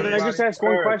New Year. Can I just ask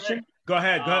one question? Go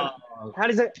ahead. How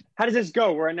does this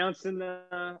go? We're announcing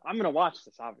I'm going to watch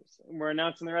this, obviously. We're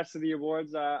announcing the rest of the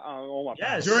awards.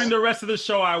 Yes. During the rest of the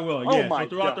show, I will. Oh yeah. my So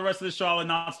throughout God. the rest of the show, I'll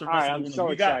announce the rest of the so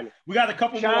excited. We got a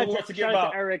couple more awards to give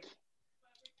out.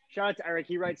 Shout out to Eric.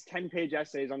 He writes 10-page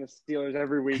essays on the Steelers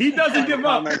every week. He doesn't give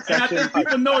up. And I think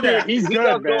people know that. He's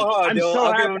good, man. I'm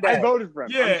so happy. I voted for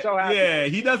him. Yeah, I'm so happy. Yeah,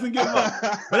 he doesn't give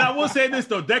up. But I will say this,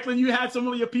 though. Declan, you had some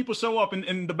of your people show up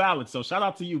in the ballot. So shout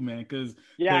out to you, man.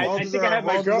 I think I had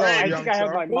my girl. I think I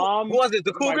had my mom. Who was it?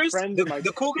 The Cougars?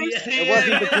 The Cougars? It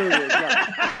wasn't the Cougars.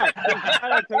 No.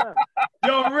 Shout out to them.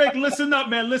 Yo, Rick, listen up,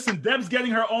 man. Listen, Deb's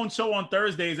getting her own show on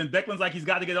Thursdays, and Declan's like he's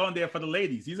got to get on there for the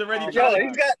ladies. He's already trying.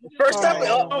 He's got first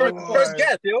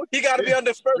guest, yo. He got to be on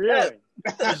the first guest.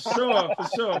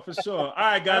 For sure. All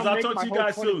right, guys. I'll talk to you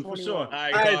guys soon, for sure. All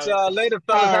right, later,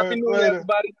 fellas. Happy New Year,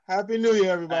 everybody. Happy New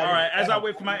Year, everybody. All right, as I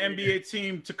wait for my NBA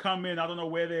team to come in, I don't know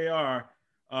where they are.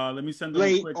 Let me send them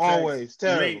late, a quick always.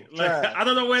 Terrible. I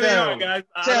don't know where they are, guys.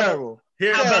 Terrible.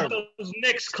 How about those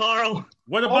Knicks, Carl?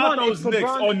 What about those Knicks?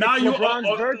 Now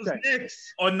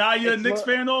you're a Knicks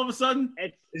fan all of a sudden?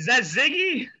 Is that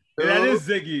Ziggy? That is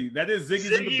Ziggy.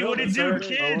 Ziggy's in the building. What it do,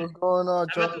 kid? What's going on,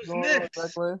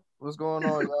 Charlie? What's going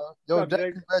on, y'all? Yo,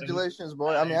 congratulations,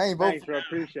 boy. I mean, I ain't voting for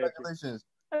you. Congratulations.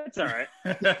 That's all right.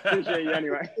 Appreciate you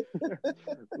anyway.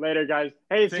 Later, guys.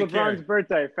 Hey, it's LeBron's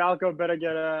birthday. Falco better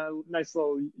get a nice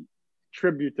little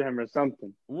tribute to him or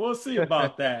something. We'll see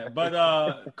about that.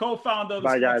 But co-founder of the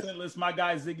Sports Hitless, my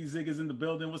guy Ziggy Zig is in the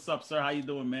building. What's up, sir? How you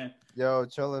doing, man? Yo,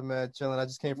 chilling, man. Chilling. I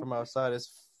just came from outside.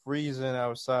 It's freezing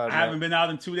outside. I haven't been out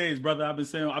in 2 days, brother. I've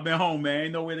been home, man.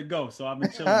 Ain't nowhere to go. So I've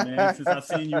been chilling, man. Since I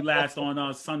seen you last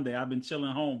on Sunday, I've been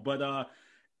chilling home. But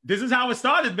this is how it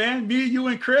started, man. Me, you,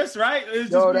 and Chris, right?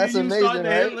 It's just Yo, that's amazing, the right?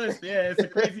 hit list. Yeah,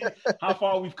 it's crazy how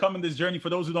far we've come in this journey.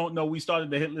 For those who don't know, we started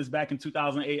the hit list back in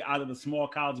 2008 out of the small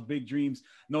college of big dreams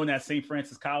known as St.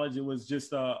 Francis College. It was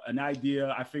just an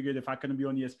idea. I figured if I couldn't be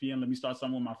on ESPN, let me start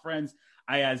something with my friends.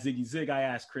 I asked Ziggy Zig, I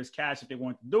asked Chris Cash if they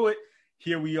wanted to do it.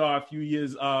 Here we are a few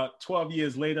years, 12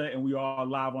 years later, and we are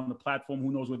live on the platform.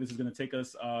 Who knows where this is going to take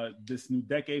us this new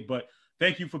decade, but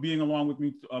thank you for being along with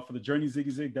me for the journey,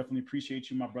 Ziggy Zig. Definitely appreciate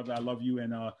you, my brother. I love you,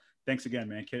 and thanks again,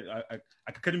 man.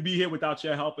 I couldn't be here without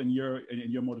your help and your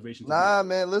motivation. Nah,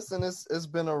 man. Listen, it's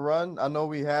been a run. I know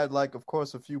we had, of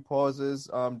course, a few pauses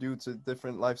due to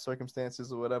different life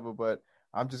circumstances or whatever, but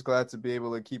I'm just glad to be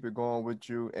able to keep it going with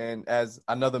you. And as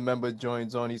another member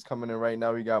joins on, he's coming in right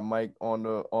now. We got Mike on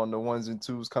the ones and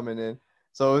twos coming in.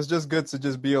 So it's just good to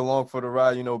just be along for the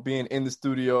ride, being in the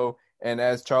studio. And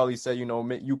as Charlie said,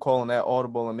 you calling that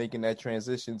audible and making that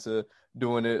transition to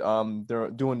doing it,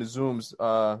 doing the Zooms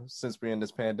since we're in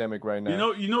this pandemic right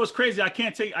now. It's crazy. I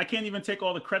can't even take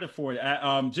all the credit for it.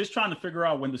 Just trying to figure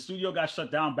out when the studio got shut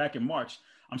down back in March.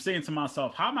 I'm saying to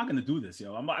myself, how am I going to do this,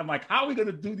 yo? I'm like, how are we going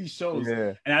to do these shows?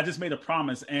 Yeah. And I just made a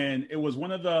promise, and it was one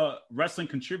of the wrestling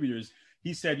contributors.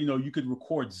 He said, you could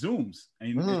record Zooms,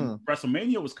 and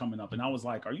WrestleMania was coming up, and I was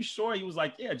like, are you sure? He was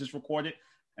like, yeah, just record it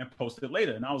and post it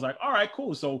later. And I was like, all right,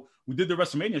 cool. So we did the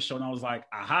WrestleMania show, and I was like,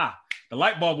 aha, the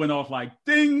light bulb went off like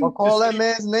ding. Well, call that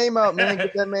man's name out, man.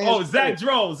 Get that man's Zach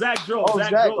Droll. Zach Droll. Oh,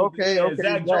 Zach. Okay.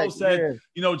 Zach Droll said,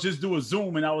 just do a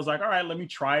Zoom. And I was like, all right, let me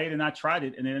try it. And I tried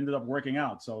it, and it ended up working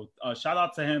out. So shout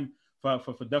out to him for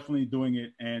definitely doing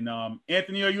it. And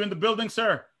Anthony, are you in the building,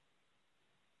 sir?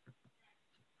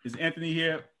 Is Anthony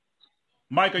here?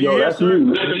 Mike, are you here, sir?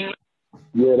 Me.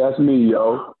 Yeah, that's me,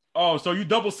 yo. Oh, so you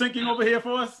double syncing over here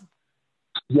for us?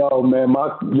 Yo, man, my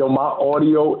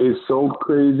audio is so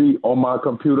crazy on my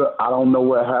computer. I don't know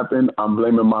what happened. I'm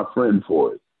blaming my friend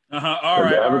for it. All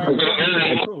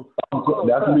right. Cool.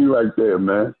 That's me right there,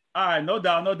 man. All right, no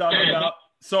doubt.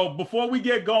 So before we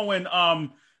get going,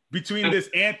 between this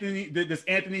Anthony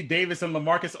Davis and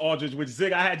LaMarcus Aldridge, which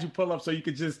Zig, I had you pull up so you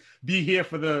could just be here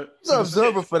for the. I'm an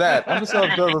observer for that.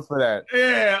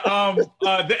 Yeah.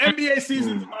 The NBA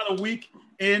season is about a week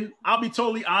in. I'll be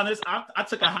totally honest. I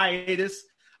took a hiatus.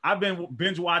 I've been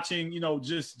binge watching,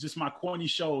 just my corny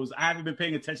shows. I haven't been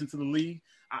paying attention to the league.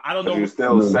 I don't know. You're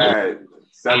still sad.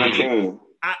 17.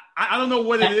 I don't know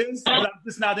what it is, but I'm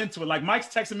just not into it. Like Mike's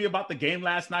texting me about the game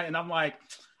last night, and I'm like,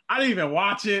 I didn't even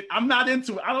watch it. I'm not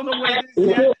into it. I don't know what it is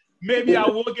yet. Maybe I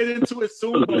will get into it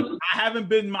soon, but I haven't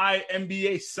been my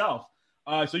NBA self.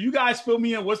 So you guys fill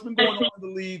me in. What's been going on in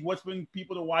the league? What's been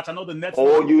people to watch? I know the Nets.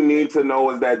 All you need to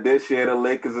know is that this year the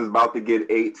Lakers is about to get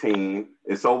 18.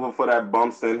 It's over for that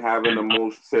Bumson having the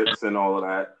most tips and all of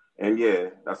that. And yeah,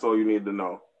 that's all you need to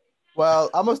know. Well,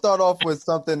 I'm gonna start off with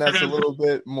something that's a little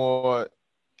bit more,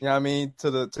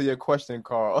 to your question,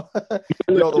 Carl.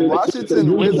 The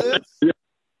Washington Wizards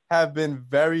have been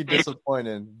very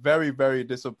disappointing. Very, very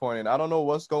disappointing. I don't know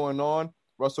what's going on.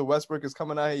 Russell Westbrook is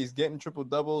coming out here. He's getting triple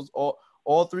doubles.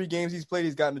 All 3 games he's played,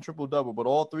 he's gotten a triple double. But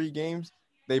all 3 games,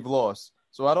 they've lost.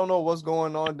 So I don't know what's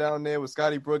going on down there with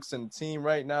Scotty Brooks and the team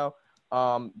right now.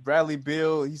 Bradley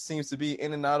Beal, he seems to be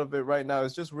in and out of it right now.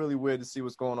 It's just really weird to see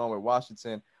what's going on with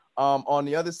Washington. On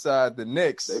the other side, the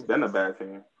Knicks. They've been a bad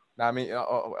team. They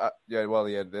are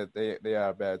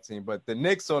a bad team. But the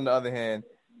Knicks, on the other hand,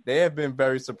 they have been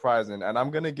very surprising. And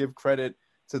I'm going to give credit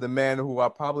to the man who I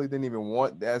probably didn't even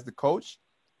want as the coach,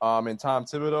 and Tom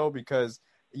Thibodeau, because,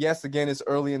 yes, again, it's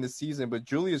early in the season, but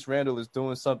Julius Randle is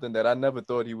doing something that I never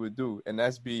thought he would do, and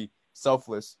that's be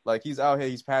selfless. Like, he's out here,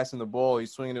 he's passing the ball,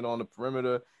 he's swinging it on the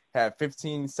perimeter, had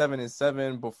 15, 7, and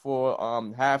 7 before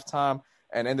halftime,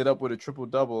 and ended up with a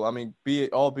triple-double. I mean,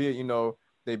 albeit,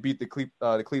 they beat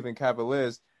the Cleveland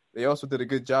Cavaliers, they also did a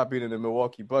good job beating the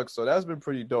Milwaukee Bucks, so that's been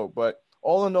pretty dope. But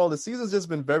all in all, the season's just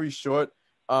been very short.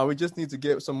 We just need to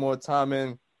get some more time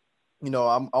in.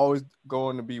 I'm always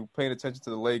going to be paying attention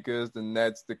to the Lakers, the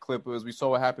Nets, the Clippers. We saw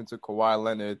what happened to Kawhi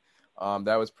Leonard.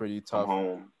 That was pretty tough.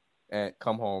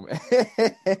 Come home.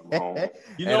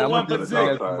 You know what, but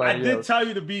Zig, I did tell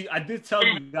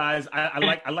you guys, I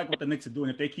like what the Knicks are doing.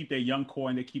 If they keep their young core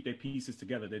and they keep their pieces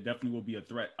together, they definitely will be a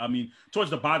threat. I mean, towards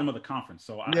the bottom of the conference.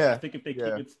 So I think if they keep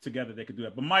it together, they could do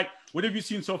that. But Mike, what have you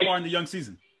seen so far in the young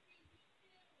season?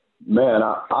 Man,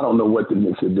 I don't know what the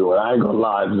Knicks are doing. I ain't gonna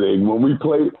lie, Zig. When we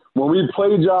played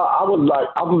y'all, I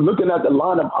was looking at the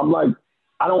lineup. I'm like,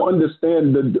 I don't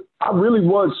understand I really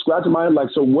was scratching my head like,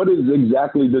 so what is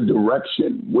exactly the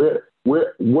direction? Where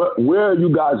are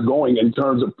you guys going in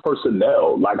terms of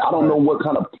personnel? Like, I don't know what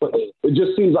kind of play. It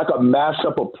just seems like a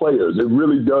mashup of players. It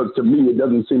really does to me. It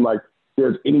doesn't seem like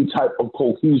there's any type of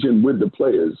cohesion with the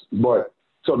players. But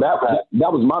so that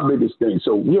was my biggest thing.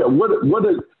 So yeah, what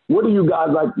do you guys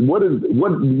like? What do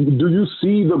you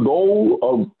see the goal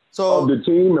of the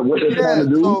team and what they're trying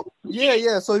to do?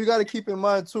 So you got to keep in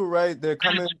mind too, right? They're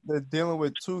dealing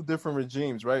with 2 different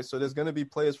regimes, right? So there's going to be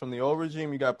players from the old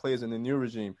regime. You got players in the new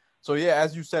regime. So yeah,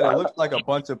 as you said, it looks like a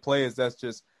bunch of players that's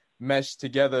just meshed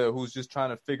together who's just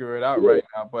trying to figure it out right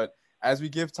now. But as we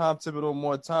give Tom Thibodeau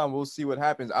more time, we'll see what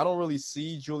happens. I don't really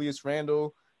see Julius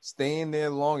Randle staying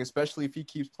there long, especially if he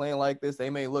keeps playing like this.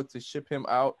 They may look to ship him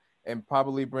out and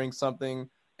probably bring something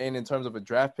in terms of a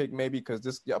draft pick, maybe, because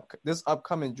this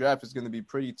upcoming draft is going to be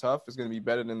pretty tough. It's going to be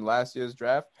better than last year's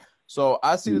draft. So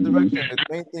I see the direction. The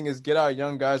main thing is get our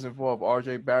young guys involved.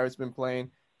 RJ Barrett's been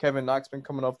playing. Kevin Knox been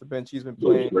coming off the bench. He's been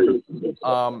playing.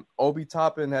 Obi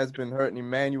Toppin has been hurt, and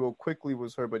Emmanuel quickly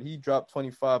was hurt, but he dropped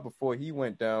 25 before he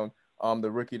went down, the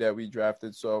rookie that we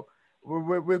drafted. So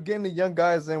we're getting the young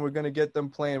guys in. We're going to get them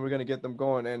playing. We're going to get them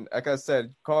going. And like I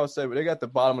said, Carl said, they got the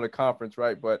bottom of the conference,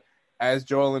 right? But as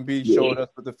Joel Embiid showed us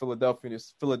with the Philadelphia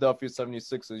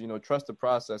 76ers, trust the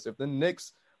process. If the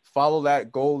Knicks follow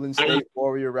that Golden State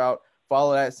Warrior route,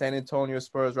 follow that San Antonio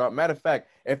Spurs route, matter of fact,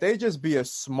 if they just be a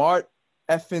smart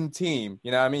effing team,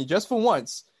 just for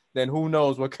once, then who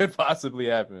knows what could possibly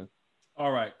happen.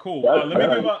 All right, cool.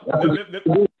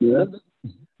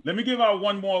 Let me give out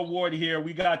one more award here.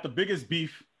 We got the biggest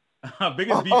beef.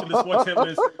 Biggest beef in the sports hit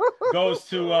list goes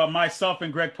to myself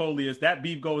and Greg Polius. That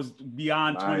beef goes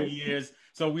beyond 20 years.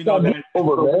 So we know that.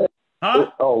 Over, man. Huh?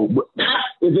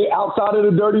 Is it outside of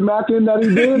the dirty macking that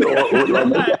he did?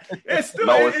 It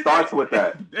starts with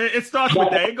that. It starts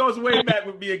with that. It goes way back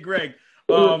with me and Greg.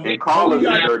 Carl is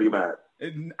a dirty Mac.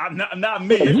 Not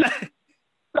me.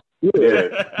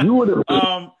 Yeah, you would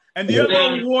have. And the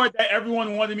other award that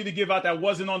everyone wanted me to give out that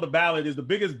wasn't on the ballot is the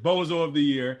biggest bozo of the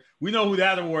year. We know who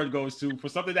that award goes to for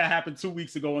something that happened 2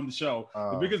 weeks ago on the show.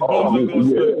 The biggest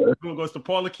bozo goes to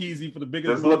Paul Akese for the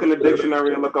biggest. Just look in the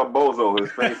dictionary and look up bozo.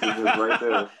 His face is just right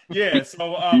there. Yeah.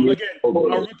 So again,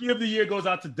 our rookie of the year goes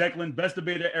out to Declan. Best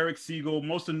debater Eric Siegel.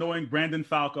 Most annoying Brandon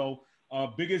Falco.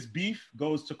 Biggest beef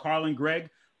goes to Carlin Gregg.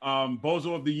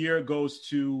 Bozo of the year goes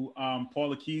to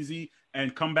Paul Akese,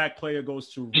 and comeback player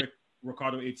goes to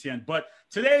Ricardo Etienne. But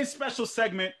today's special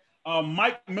segment,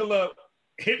 Mike Miller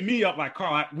hit me up like,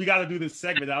 Carl, we got to do this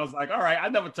segment. I was like, all right, I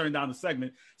never turned down the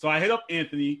segment. So I hit up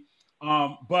Anthony.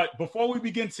 But before we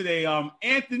begin today,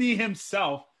 Anthony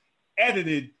himself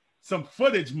edited some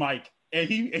footage, Mike, and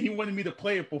he wanted me to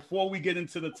play it before we get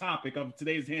into the topic of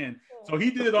today's hand. So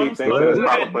he did it on himself.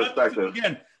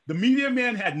 Again, the media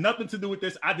man had nothing to do with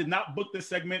this. I did not book this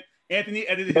segment. Anthony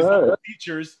edited his own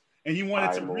features, and he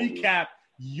wanted to recap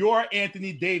your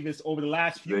Anthony Davis over the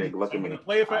last few weeks. So I'm going to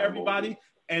play it for everybody.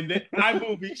 And then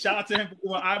iMovie, shout out to him for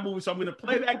doing iMovie. So I'm going to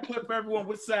play that clip for everyone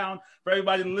with sound for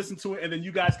everybody to listen to it. And then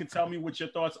you guys can tell me what your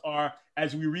thoughts are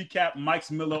as we recap Mike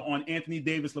Miller on Anthony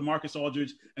Davis, LaMarcus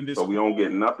Aldridge, and this. So we don't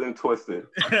get nothing twisted.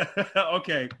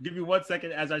 Okay. Give me 1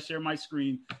 second as I share my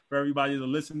screen for everybody to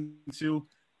listen to.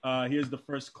 Here's the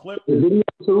first clip. Video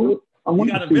too? You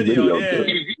got a video, yeah.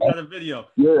 You got a video.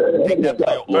 Yeah. Take that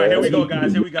player. All right, here we go,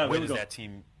 guys. Here we go. Where is that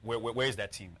team? Where is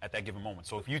that team at that given moment?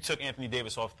 So if you took Anthony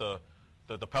Davis off the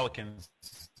Pelicans,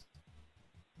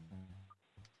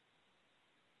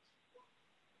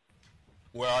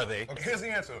 where are they? Okay, here's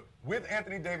the answer. With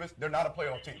Anthony Davis, they're not a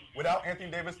playoff team. Without Anthony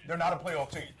Davis, they're not a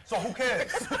playoff team. So who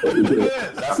cares? Who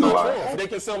cares? That's not true. They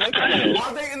can still make it.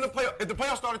 Are they in the playoff? If the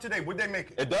playoffs started today, would they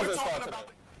make it? It doesn't start today.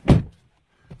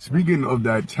 Speaking of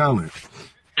that talent,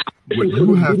 what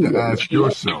you have to ask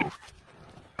yourself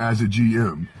as a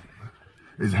GM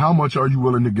is how much are you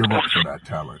willing to give up for that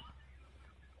talent?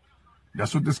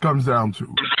 That's what this comes down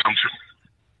to.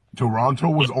 Toronto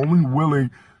was only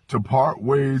willing to part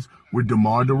ways with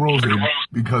DeMar DeRozan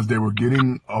because they were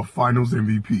getting a Finals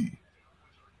MVP.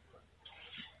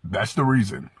 That's the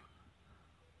reason.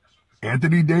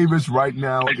 Anthony Davis right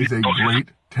now is a great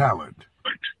talent.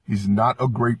 He's not a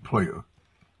great player.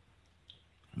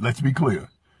 Let's be clear.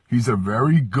 He's a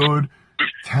very good,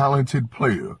 talented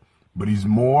player, but he's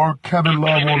more Kevin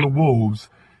Love on the Wolves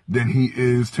than he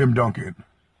is Tim Duncan.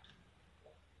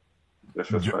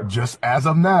 Just as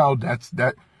of now,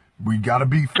 that we got to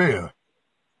be fair.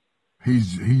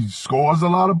 He scores a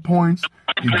lot of points.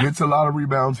 He gets a lot of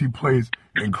rebounds. He plays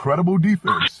incredible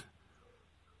defense.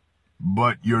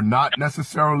 But you're not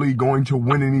necessarily going to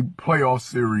win any playoff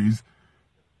series.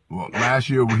 Well, last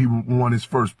year he won his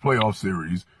first playoff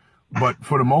series. But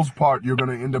for the most part, you're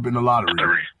going to end up in the lottery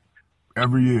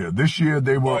every year. This year,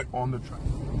 they were on the track.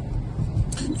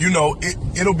 You know,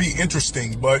 it'll be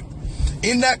interesting, but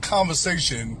in that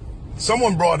conversation,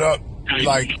 someone brought up,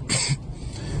 like,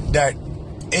 that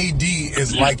AD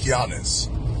is like Giannis,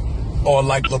 or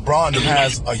like LeBron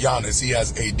has a Giannis, he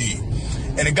has AD.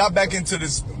 And it got back into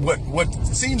this, what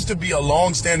seems to be a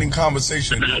long-standing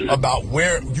conversation about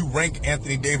where you rank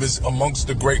Anthony Davis amongst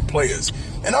the great players.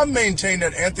 And I maintain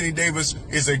that Anthony Davis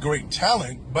is a great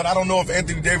talent, but I don't know if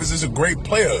Anthony Davis is a great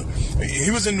player.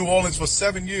 He was in New Orleans for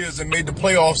 7 years and made the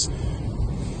playoffs.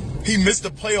 He missed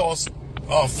the playoffs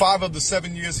 5 of the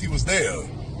 7 years he was there.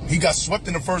 He got swept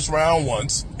in the first round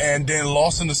once and then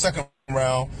lost in the second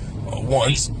round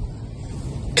once.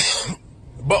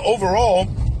 But overall,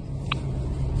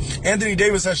 Anthony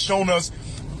Davis has shown us,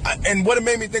 and what it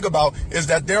made me think about is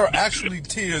that there are actually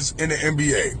tiers in the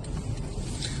NBA.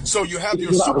 So you have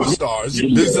your superstars.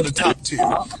 These are the top tier.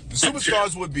 The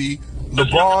superstars would be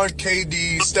LeBron,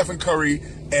 KD, Stephen Curry,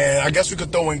 and I guess we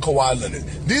could throw in Kawhi Leonard.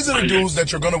 These are the dudes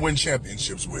that you're going to win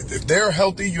championships with. If they're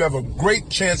healthy, you have a great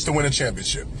chance to win a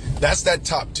championship. That's that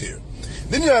top tier.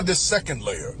 Then you have this second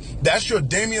layer. That's your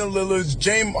Damian Lillard,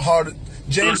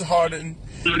 James Harden,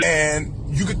 and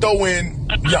you could throw in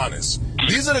Giannis.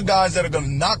 These are the guys that are going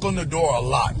to knock on the door a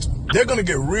lot. They're going to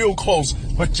get real close,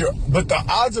 but the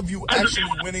odds of you actually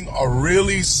winning are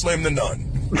really slim to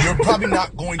none. You're probably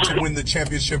not going to win the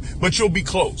championship, but you'll be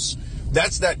close.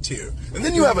 That's that tier. And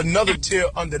then you have another tier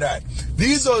under that.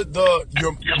 These are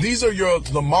your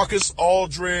LaMarcus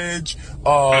Aldridge,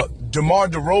 DeMar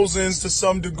DeRozans to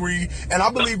some degree, and I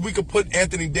believe we could put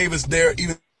Anthony Davis there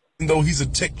even though he's a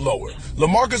tick lower.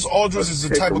 LaMarcus Aldridge is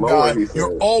the type of guy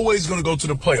you're always going to go to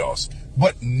the playoffs,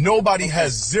 but nobody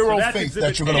has zero faith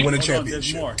that you're going to win a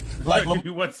championship. Like, give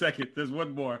me 1 second. There's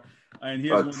one more. And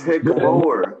here's a tick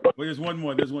lower. Well, there's one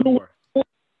more. There's one more.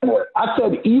 I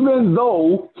said even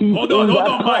though he's hold on, Mike.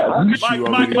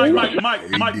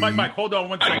 Hold on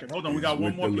 1 second. Hold on, we got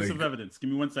one more piece of evidence. Give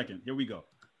me 1 second. Here we go.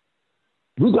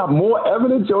 We got more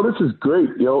evidence, yo. This is great,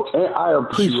 yo, and I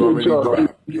appreciate y'all. Hold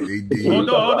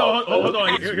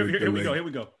on. Here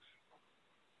we go.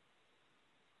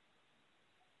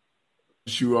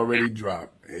 Shoe already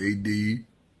dropped. AD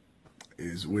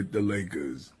is with the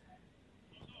Lakers.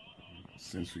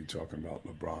 Since we talking about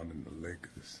LeBron and the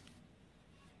Lakers,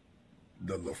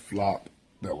 the LaFlop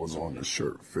that was on the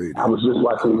shirt faded. I was just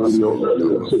watching the video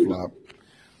earlier. LaFlop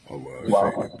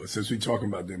faded. But since we talking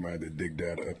about them, I had to dig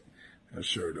that up. That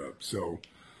shirt up. So,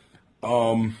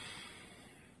 while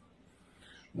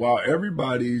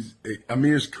everybody's, I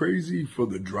mean, it's crazy for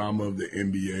the drama of the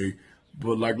NBA,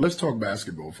 but like, let's talk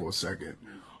basketball for a second.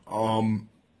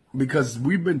 Because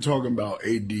we've been talking about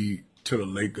AD to the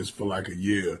Lakers for like a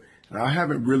year, and I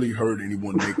haven't really heard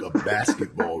anyone make a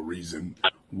basketball reason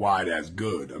why that's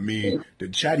good. I mean, the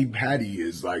chatty patty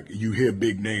is like you hear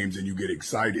big names and you get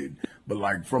excited. But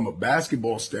like from a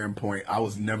basketball standpoint, I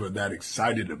was never that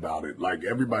excited about it. Like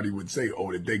everybody would say,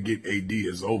 oh, if they get AD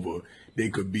is over, they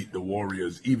could beat the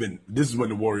Warriors. Even this is when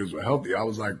the Warriors were healthy. I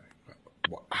was like,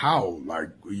 how?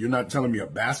 Like, you're not telling me a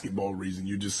basketball reason.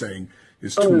 You're just saying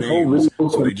it's two names.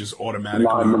 So they just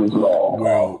automatically,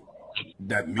 well,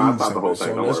 that means something.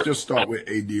 So let's just start with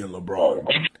AD and LeBron.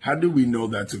 How do we know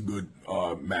that's a good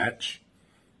match?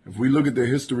 If we look at the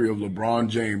history of LeBron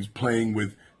James playing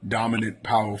with dominant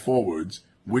power forwards,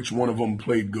 which one of them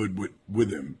played good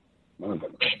with him?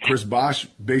 Chris Bosh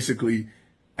basically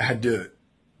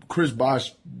Chris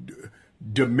Bosh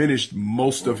diminished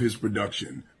most of his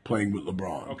production playing with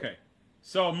LeBron. Okay.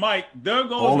 So, Mike, there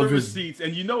goes the receipts.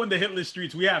 And you know in the Hit List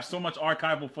streets, we have so much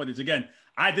archival footage. Again,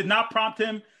 I did not prompt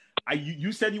him.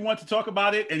 You said you wanted to talk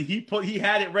about it, and he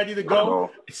had it ready to go.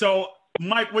 So,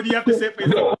 Mike, what do you have to say for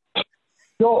yourself?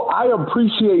 Yo, I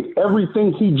appreciate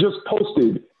everything he just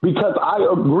posted because I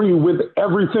agree with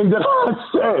everything that I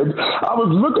said. I was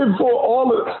looking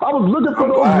for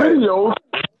those videos.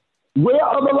 Where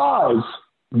are the lies?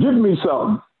 Give me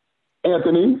some,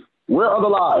 Anthony. Where are the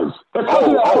lies?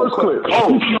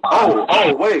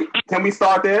 Wait. Can we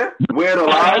start there? Where are the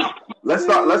lies? Let's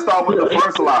start with the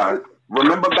first lie.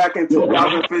 Remember back in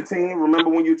 2015? Remember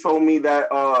when you told me that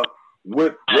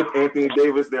with Anthony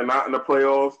Davis they're not in the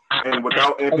playoffs, and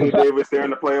without Anthony Davis they're in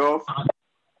the playoffs?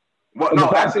 What?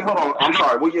 No, actually, hold on. I'm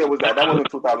sorry. What year was that? That wasn't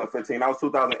 2015. That was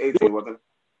 2018, wasn't it?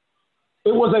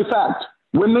 It was a fact.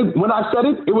 When I said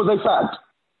it, it was a fact.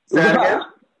 Say that again?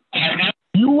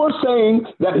 You were saying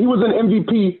that he was an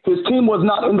MVP. His team was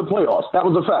not in the playoffs. That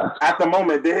was a fact. At the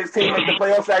moment, did his team make the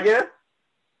playoffs that year?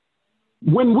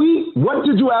 What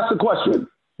did you ask the question?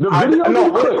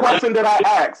 What question did I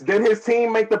ask? Did his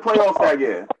team make the playoffs that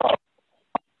year?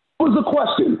 What was the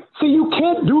question? See, you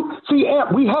can't do. See,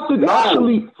 Amp, we have to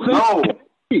actually think.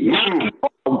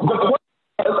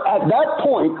 At that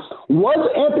point, was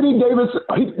Anthony Davis?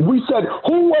 We said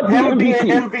who was the MVP?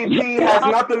 Him being MVP has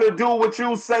nothing to do with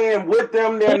you saying with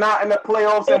them they're not in the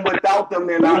playoffs and without them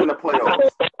they're not in the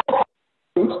playoffs.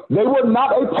 They were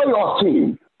not a playoff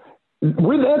team.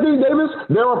 With Anthony Davis,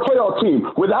 they're a playoff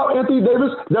team. Without Anthony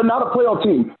Davis, they're not a playoff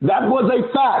team. That was a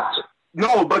fact.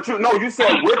 No, but you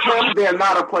said with him, they're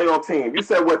not a playoff team. You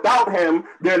said without him,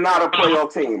 they're not a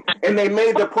playoff team. And they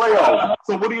made the playoffs.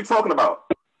 So what are you talking about?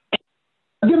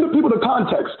 Give the people the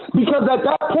context. Because at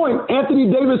that point,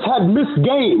 Anthony Davis had missed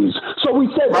games. So we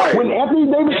said when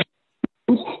Anthony Davis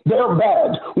they're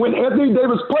bad. When Anthony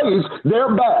Davis plays,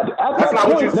 they're bad. That's not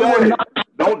what you said.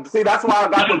 Don't see. That's why I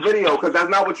got the video, because that's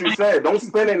not what you said. Don't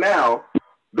spin it now.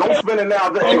 Don't spin it now.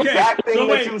 The exact thing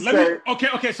that you said.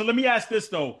 Okay. So let me ask this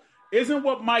though: isn't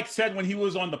what Mike said when he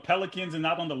was on the Pelicans and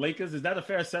not on the Lakers? Is that a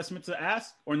fair assessment to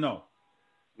ask, or no?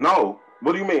 No.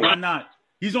 What do you mean? Why not?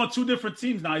 He's on two different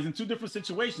teams now. He's in two different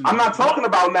situations. I'm not talking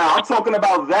about now. I'm talking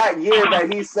about that year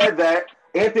that he said that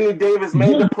Anthony Davis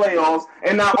made the playoffs,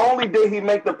 and not only did he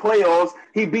make the playoffs,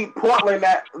 he beat Portland.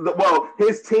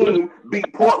 His team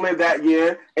beat Portland that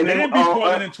year, and they didn't beat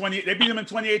Portland in 20. They beat him in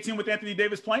 2018 with Anthony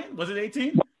Davis playing. Was it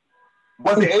 18?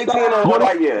 Was it 18 or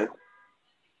what year?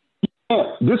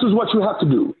 This is what you have to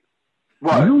do.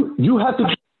 What? You have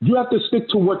to stick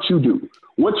to what you do.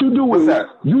 What you do is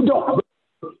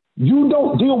you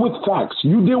don't deal with facts.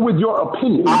 You deal with your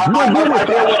opinion. I deal with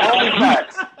only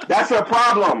facts. That's your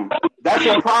problem. That's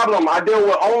your problem. I deal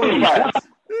with only facts.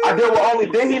 I deal with only.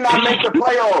 Did he not make the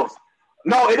playoffs?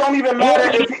 No, it don't even matter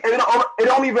if it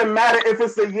don't even matter if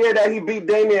it's the year that he beat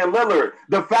Damian Lillard.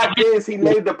 The fact is he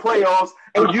made the playoffs,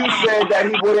 and you said that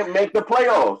he wouldn't make the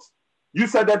playoffs. You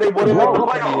said that they wouldn't make the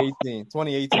playoffs.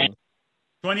 2018.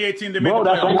 2018 they made the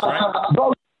playoffs,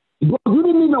 right? Bro, you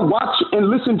didn't even watch and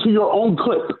listen to your own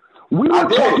clip. We were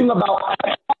talking about at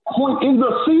that point in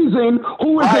the season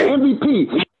who is the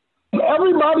MVP.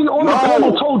 Everybody on the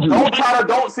panel told you.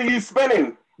 Don't see you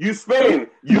spinning. You spinning.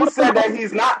 You said that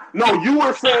he's not. No, you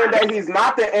were saying that he's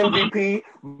not the MVP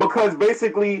because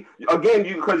basically, again,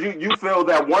 you feel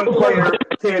that one player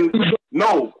can.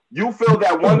 No, you feel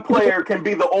that one player can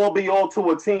be the all-be-all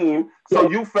to a team. So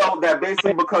you felt that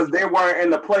basically because they weren't in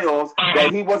the playoffs,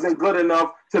 that he wasn't good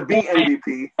enough to be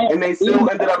MVP, and they still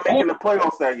ended up making the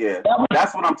playoffs that year.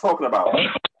 That's what I'm talking about.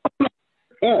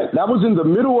 And that was in the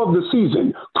middle of the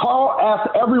season. Carl asked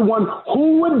everyone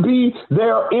who would be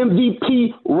their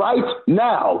MVP right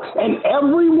now. And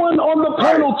everyone on the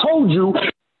panel told you,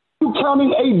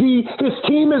 counting AD, his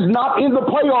team is not in the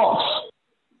playoffs.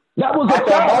 That was at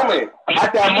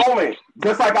that moment,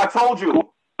 just like I told you.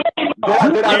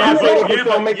 Did I not say they can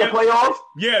still make the playoffs?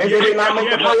 Yeah. And did they not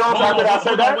make the playoffs after I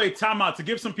said that? Wait, time out. To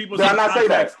give some people some context.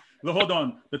 Did I not say that? Hold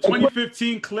on. The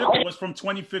 2015 clip was from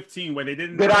 2015 where they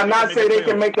didn't. Did I not say they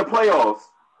can make the playoffs?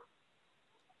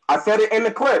 I said it in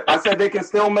the clip. I said they can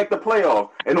still make the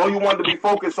playoffs. And all you want to be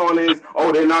focused on is,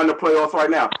 oh, they're not in the playoffs right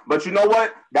now. But you know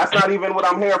what? That's not even what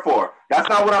I'm here for. That's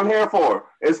not what I'm here for.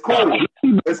 It's cool.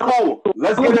 It's cool.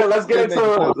 Let's get into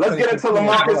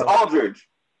LaMarcus Aldridge.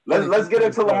 Let's get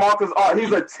into LaMarcus Aldridge.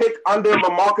 He's a tick under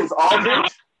LaMarcus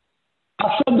Aldridge.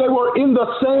 I said they were in the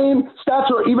same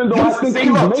stature, even though I think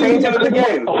changing it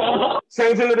again.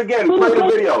 Changing it again. Play the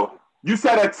video. You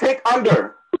said a tick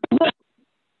under.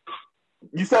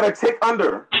 You said a tick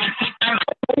under.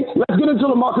 Let's get into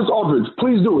LaMarcus Aldridge.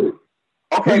 Please do it.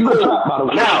 Okay,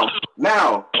 cool.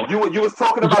 Now, you was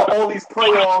talking about all these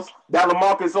playoffs that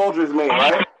LaMarcus Aldridge made,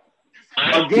 right?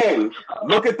 Again,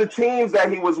 look at the teams that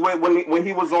he was with when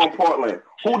he was on Portland.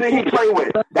 Who did he play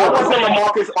with? That wasn't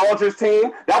LaMarcus Aldridge's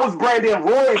team. That was Brandon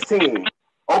Roy's team.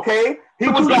 Okay? He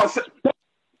was going.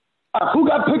 Who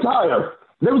got picked higher?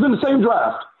 They was in the same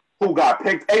draft. Who got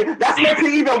picked? Hey, that's making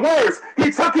it even worse.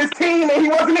 He took his team and he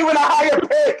wasn't even a higher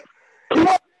pick. Who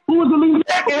was the leading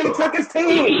pick and he took his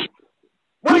team?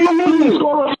 What do you mean? Who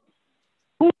was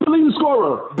the leading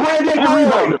scorer? Brandon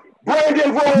Roy.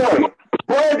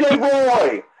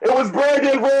 It was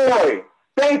Brandon Roy.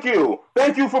 Thank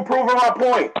you for proving my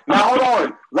point. Now hold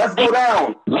on. Let's go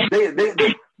down.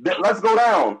 Let's go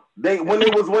down. When they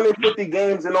was winning 50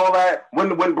 games and all that,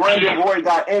 when Brandon Roy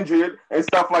got injured and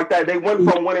stuff like that, they went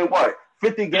from winning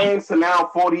 50 games to now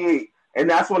 48. And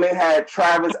that's when they had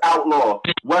Travis Outlaw,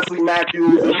 Wesley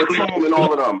Matthews, and Batum and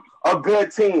all of them. A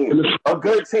good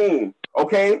team.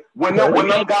 Okay? When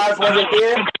them guys wasn't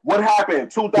there, what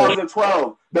happened?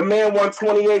 2012. The man won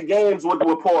 28 games with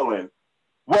Portland.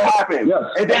 What happened? Yes.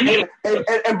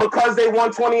 And because they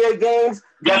won 28 games,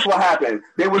 guess what happened?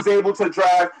 They was able to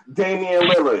draft Damian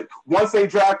Lillard. Once they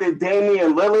drafted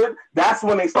Damian Lillard, that's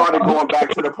when they started going back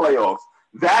to the playoffs.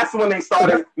 That's when they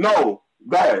started. No,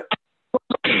 go ahead.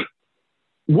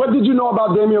 What did you know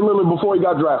about Damian Lillard before he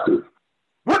got drafted?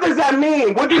 What does that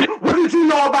mean? What did you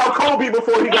know about Kobe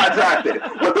before he got drafted?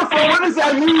 What the fuck? What does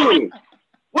that mean?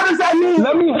 What does that mean?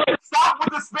 Stop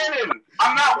with the spinning.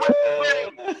 I'm not with the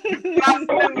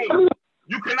spinning.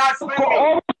 You cannot spin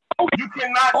me. You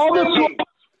cannot spin me.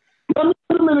 Let me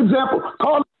give him an example.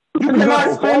 You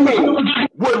cannot spin me.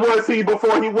 What was he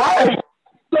before he was?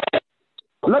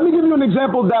 Let me give you an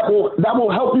example that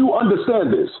will help you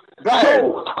understand this.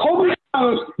 So Kobe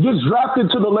Bryant gets drafted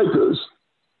to the Lakers.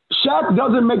 Shaq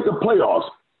doesn't make the playoffs.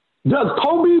 Does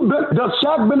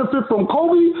Shaq benefit from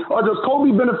Kobe or does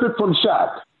Kobe benefit from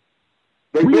Shaq?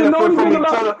 They benefit from each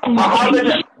other.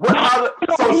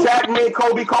 So Shaq made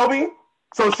Kobe?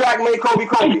 So Shaq made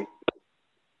Kobe?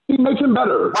 He makes him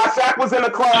better. While Shaq was in the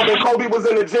club and Kobe was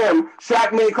in the gym,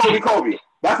 Shaq made Kobe.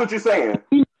 That's what you're saying.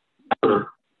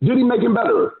 Did he make him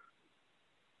better?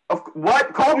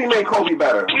 What? Kobe made Kobe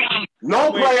better.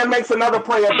 No player makes another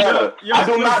player better. I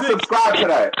do not subscribe to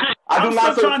that. I do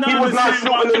not. He was not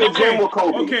shooting in the gym with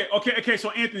Kobe. Okay. So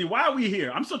Anthony, why are we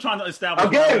here? I'm still trying to establish.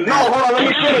 Again, no, hold on.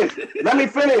 Let me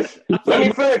finish.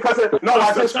 Because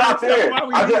I just stopped there.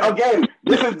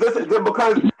 This is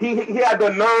because he had the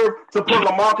nerve to put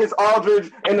LaMarcus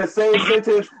Aldridge in the same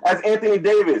sentence as Anthony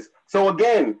Davis. So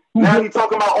again, now he's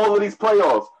talking about all of these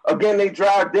playoffs. Again, they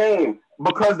draft Dame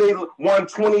because they won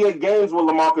 28 games with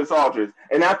LaMarcus Aldridge.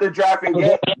 And after drafting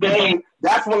Dame,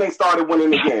 that's when they started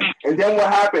winning again. And then what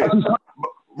happened?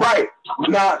 Right.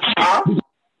 Now,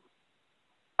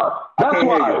 that's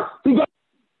why.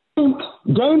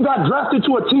 Dame got drafted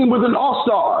to a team with an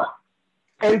all-star.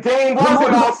 And Dame was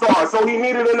an all-star, so he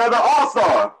needed another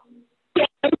all-star. He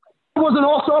was an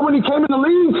all-star when he came in the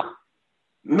league.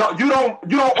 No, you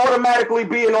don't automatically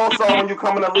be an all-star when you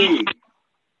come in the league.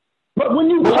 But when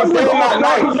you was play Dame with not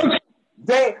all-stars,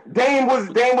 nice?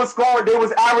 Dame was scoring. They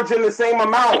was averaging the same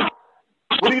amount.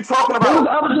 What are you talking they was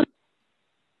about? averaging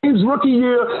his rookie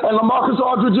year and LaMarcus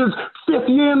Aldridge's 5th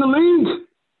year in the league.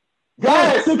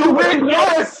 Yes, stupid.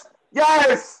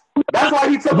 Yes. That's why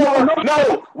he took over.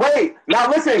 No, wait. Now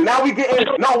listen. Now we get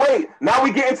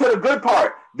into the good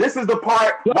part. This is the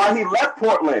part why he left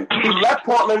Portland. He left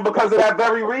Portland because of that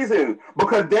very reason.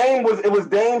 Because it was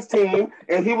Dame's team,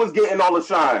 and he was getting all the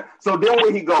shine. So then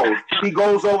where he goes? He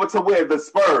goes over to where? The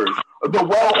Spurs, the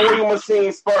well-oiled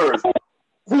machine Spurs,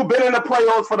 who've been in the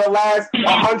playoffs for the last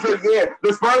 100 years.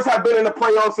 The Spurs have been in the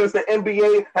playoffs since the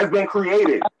NBA has been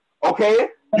created. Okay,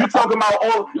 you talking about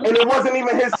and it wasn't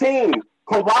even his team.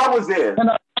 Kawhi was there.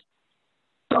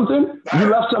 Something you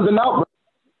left something out. Bro.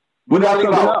 What did I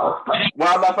leave out? What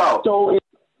I left out? So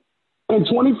in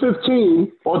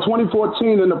 2015 or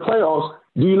 2014 in the playoffs,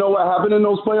 do you know what happened in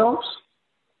those playoffs?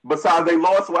 Besides they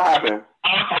lost, what happened?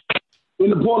 In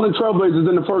the Portland Trailblazers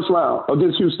in the first round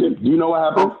against Houston. Do you know what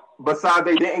happened? Besides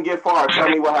they didn't get far. Tell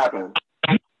me what happened.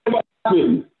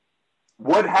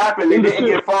 What happened? They didn't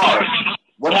get far.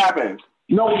 What happened?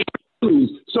 No.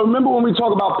 So remember when we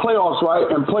talk about playoffs,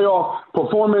 right? And playoff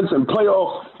performance and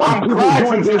playoff. I'm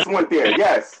glad you just went there.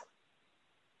 Yes.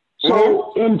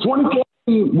 So in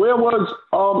 2014, where was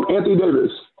Anthony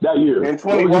Davis that year? In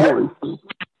 2014.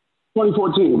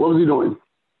 2014. What was he doing?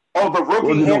 Oh, the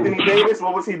rookie Anthony Davis.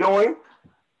 What was he doing?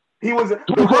 He was the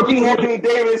rookie Anthony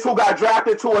Davis who got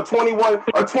drafted to a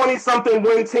 20-something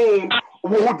win team,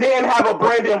 who didn't have a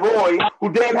Brandon Roy,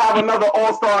 who didn't have another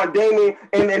All-Star and Damian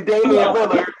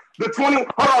Lillard. Hold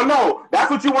on, no.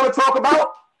 That's what you want to talk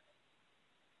about?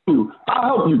 I'll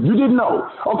help you. You didn't know.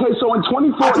 Okay, so in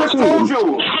 2014... I just told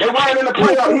you. They weren't in the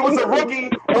playoff. He was a rookie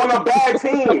on a bad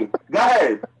team. Go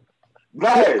ahead.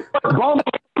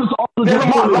 LaMarcus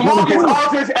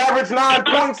Aldridge averaged 9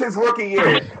 points his rookie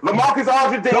year. LaMarcus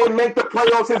Aldridge didn't make the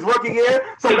playoffs his rookie year.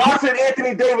 So why should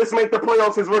Anthony Davis make the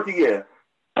playoffs his rookie year?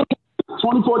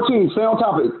 2014, stay on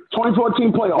topic.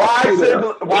 2014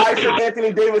 playoffs. Why should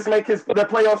Anthony Davis make the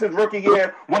playoffs his rookie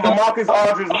year when LaMarcus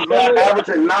Aldridge was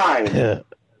averaging 9? Yeah.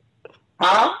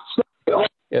 Huh?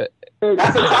 Yeah.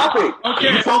 That's a topic.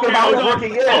 Okay, you're talking about his rookie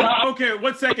year. Okay,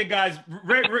 1 second, guys.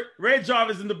 Ray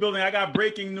Jarvis in the building. I got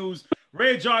breaking news.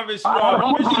 Ray Jarvis. No.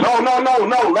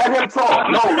 Let him talk.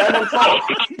 Let him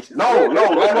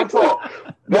talk.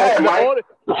 Go ahead, Mike.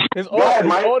 His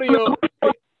audio.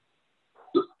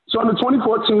 So in the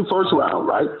 2014 first round,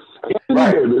 right?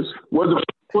 Anthony Davis was the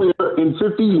first player in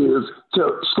 50 years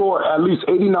to score at least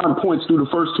 89 points through the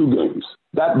first 2 games.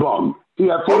 That bum. He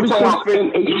had 46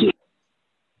 and 18,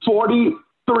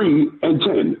 43 and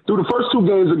 10 through the first 2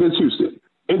 games against Houston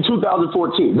in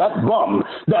 2014. That bum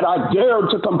that I dared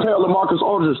to compare LaMarcus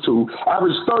Aldridge to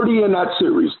averaged 30 in that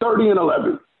series, 30 and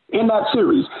 11 in that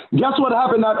series. Guess what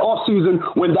happened that offseason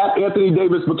when that Anthony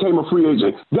Davis became a free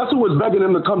agent? Guess who was begging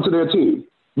him to come to their team?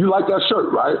 You like that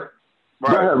shirt, right?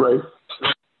 Go ahead, Ray.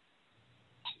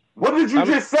 What did you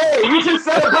just say? You just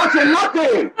said a bunch of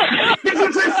nothing. What did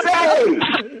you just say?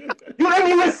 You didn't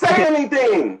even say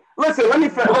anything. Listen, let me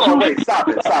finish. Hold on, wait. Stop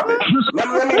it.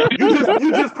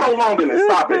 You just prolonging it.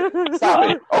 Stop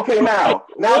it. Okay, now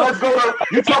let's go to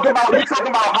you talking about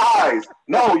highs.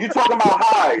 No, you talking about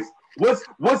highs. What's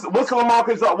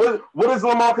LaMarcus? What is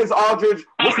LaMarcus Aldridge?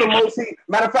 What's the most?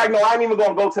 Matter of fact, no, I ain't even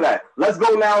gonna go to that. Let's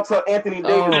go now to Anthony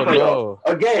Davis playoffs. No.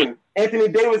 Again, Anthony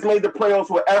Davis made the playoffs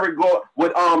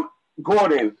with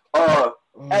Gordon,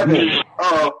 Evans,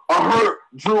 a hurt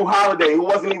Drew Holiday, who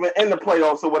wasn't even in the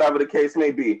playoffs or whatever the case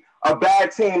may be. A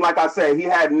bad team, like I said, he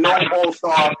had no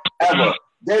All-Star ever.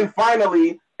 Then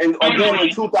finally, and again in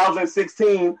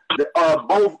 2016,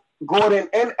 both Gordon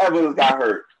and Evans got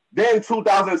hurt. Then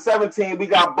 2017, we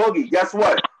got Boogie. Guess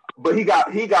what? But he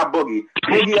got Boogie.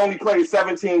 Boogie only played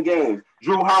 17 games.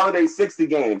 Drew Holiday 60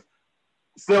 games.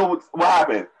 Still, what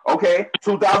happened? Okay,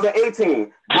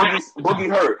 2018, Boogie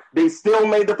hurt. They still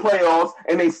made the playoffs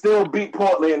and they still beat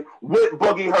Portland with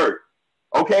Boogie hurt.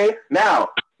 Okay, now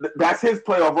that's his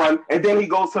playoff run, and then he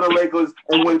goes to the Lakers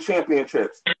and win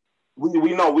championships.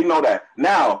 We know that.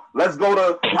 Now let's go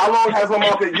to how long has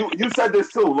LaMarcus? You said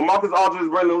this too. LaMarcus Aldridge has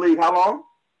been in the league. How long?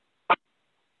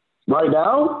 Right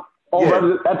now? Oh,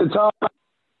 yeah. At the time?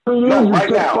 No,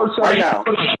 right now.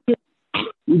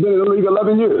 You've been in the league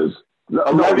 11 years.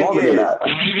 11 years.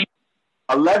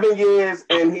 11 years,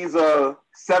 and he's a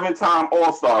 7-time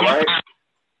All-Star, right?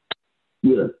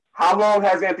 Yeah. How long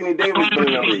has Anthony Davis been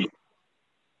in the league?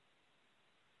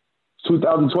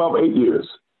 2012, 8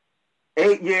 years.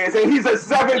 8 years, and he's a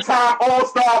 7-time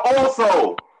All-Star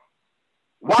also.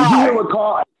 Why? Do you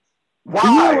recall? Why? Do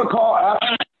you recall?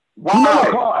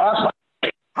 Why?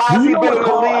 How's he been in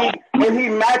the league and he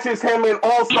matches him in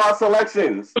all-star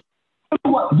selections?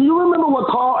 Do you remember what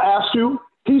Carl asked you?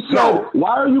 He said,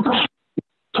 why are you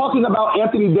talking about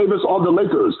Anthony Davis on the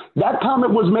Lakers? That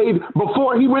comment was made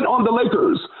before he went on the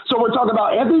Lakers. So we're talking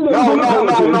about Anthony Davis.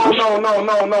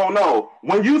 No.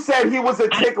 When you said he was a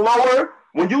tick lower,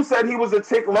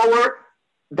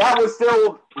 that was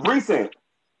still recent.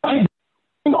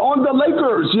 On the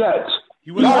Lakers yet.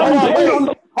 Hold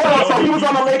on. So he was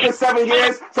on the Lakers 7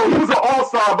 years. So he was an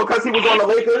all-star because he was on the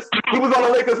Lakers. He was on the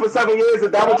Lakers for 7 years.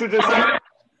 Is that what you just said?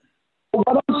 What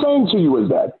I'm saying to you is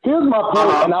that here's my point,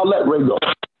 and I'll let Ray go.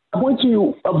 I went to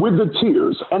you with the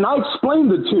tiers, and I explained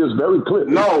the tiers very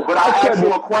clearly. No, but I asked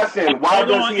you a question. Why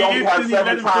does he only have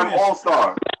 7-time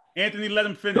all-star? Anthony, let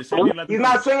him finish. He's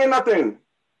not saying nothing.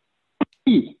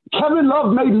 Kevin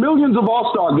Love made millions of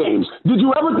all-star games. Did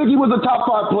you ever think he was a top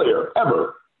 5 player?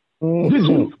 Ever? Did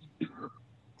you?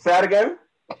 Say that again?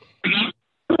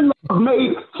 Kevin Love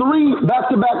made 3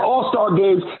 back-to-back all-star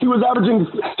games. He was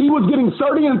getting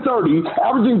 30 and 30,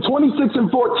 averaging 26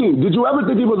 and 14. Did you ever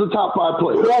think he was a top 5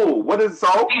 player? No. What is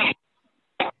so?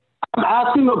 I'm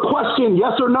asking a question,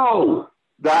 yes or no?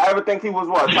 Did I ever think he was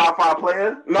what, top 5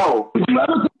 player? No. Did you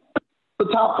ever think he was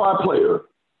a top 5 player?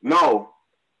 No.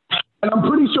 And I'm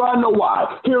pretty sure I know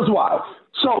why. Here's why.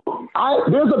 So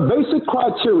there's a basic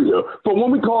criteria for when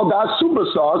we call guys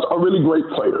superstars or really great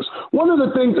players. One of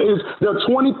the things is they're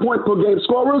 20-point-per-game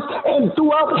scorers, and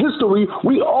throughout history,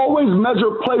 we always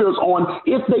measure players on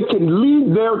if they can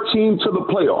lead their team to the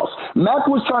playoffs. Mac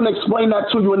was trying to explain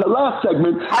that to you in the last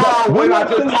segment. When I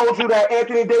just told you that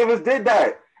Anthony Davis did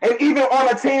that. And even on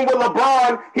a team with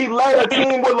LeBron, he led a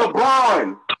team with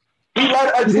LeBron. He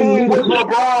led a team with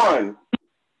LeBron.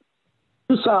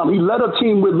 He led a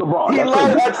team with LeBron. He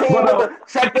led a team with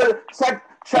check the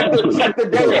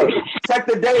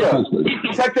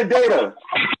data.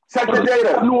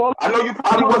 I know you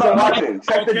probably wasn't watching.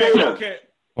 Check the data.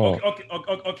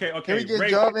 Okay. Can we get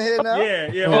Job in here now?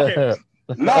 Yeah, okay.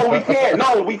 No,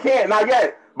 we can't. Not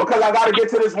yet. Because I got to get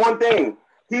to this one thing.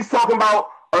 He's talking about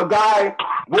a guy,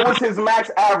 what was his max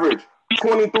average?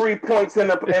 23 points in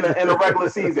a regular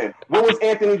season. What was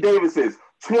Anthony Davis's?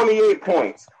 28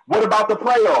 points. What about the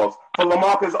playoffs for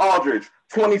LaMarcus Aldridge?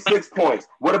 26 points.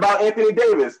 What about Anthony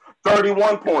Davis?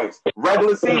 31 points.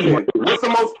 Regular season. What's the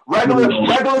most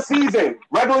regular season?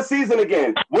 Regular season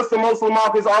again. What's the most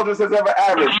LaMarcus Aldridge has ever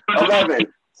averaged? 11.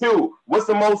 2. What's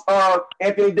the most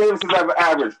Anthony Davis has ever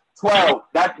averaged? 12.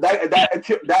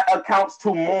 That accounts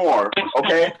to more.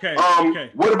 Okay.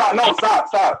 What about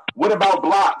stop. What about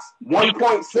blocks?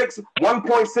 1.6.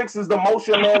 1.6 is the most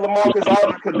your man LaMarcus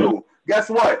Aldridge could do. Guess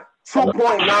what?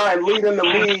 2.9 leading the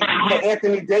league for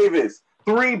Anthony Davis.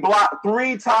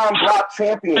 3-time block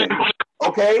champion.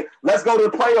 Okay, let's go to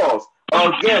the playoffs.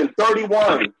 Again,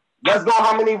 31. Let's go.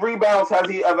 How many rebounds has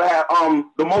he ever had?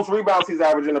 The most rebounds he's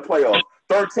averaged in the playoffs.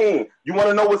 13. You want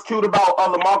to know what's cute about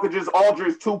LaMarcus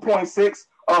Aldridge's 2.6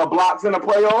 blocks in the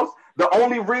playoffs? The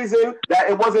only reason that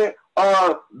it wasn't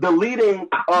the leading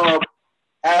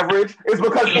average is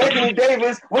because Anthony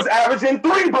Davis was averaging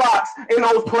 3 blocks in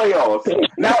those playoffs.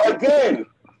 Now again,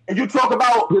 and you talk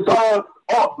about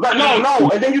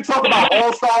and then you talk about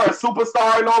all-star and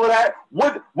superstar and all of that.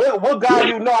 What guy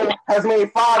you know has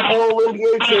made 5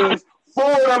 All-NBA teams?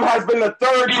 4 of them has been the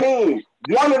 3rd team.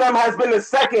 1 of them has been the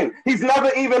 2nd. He's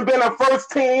never even been a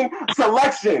first-team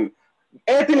selection.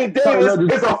 Anthony Davis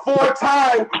is a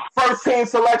 4-time first-team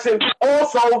selection,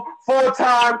 also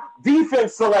 4-time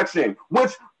defense selection,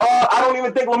 which I don't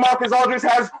even think LaMarcus Aldridge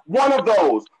has one of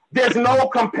those. There's no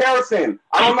comparison.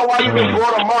 I don't know why you even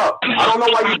brought him up. I don't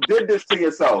know why you did this to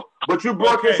yourself, but you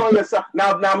brought this on yourself.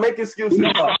 Now make excuses.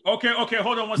 Okay.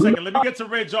 Hold on one second. Let me get to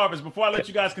Ray Jarvis before I let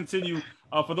you guys continue.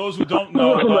 For those who don't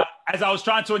know, as I was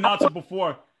trying to announce it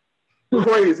before.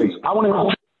 Crazy.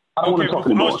 I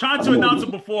was trying to announce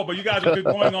it before, but you guys have been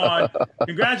going on.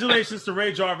 Congratulations to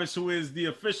Ray Jarvis, who is the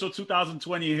official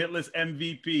 2020 Hit List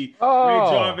MVP. Ray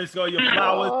Jarvis, your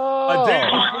flowers a day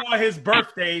before his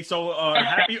birthday. So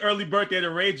happy early birthday to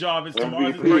Ray Jarvis.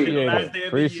 Tomorrow's his birthday, the last day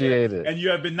of the year. And you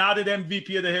have been nodded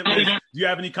MVP of the Hit List. Do you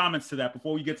have any comments to that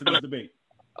before we get to this debate?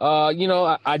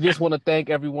 I just want to thank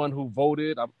everyone who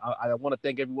voted. I want to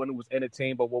thank everyone who was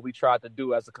entertained by what we tried to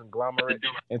do as a conglomerate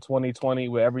in 2020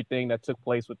 with everything that took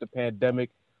place with the pandemic.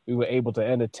 We were able to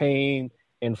entertain,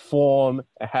 inform,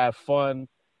 and have fun.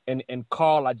 And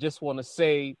Carl, I just want to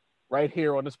say right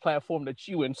here on this platform that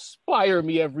you inspire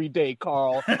me every day,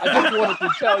 Carl. I just wanted to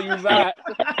tell you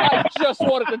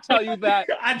that.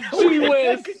 Gee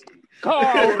whiz.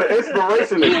 It's the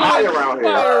inspiration is high around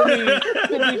Inspire here.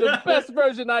 me to be the best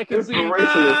version I can be. Inspiration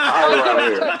is high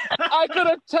around here. I could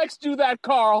have texted you that,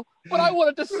 Carl, but I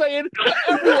wanted to say it for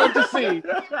everyone to see.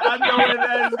 I know where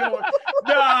that is going.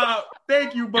 Nah,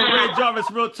 thank you, but Ray Jarvis,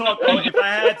 real talk, though. If I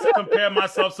had to compare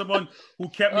myself to someone who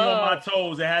kept me on my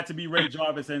toes, it had to be Ray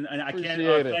Jarvis, and I can't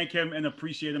thank him and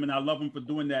appreciate him, and I love him for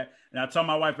doing that. And I tell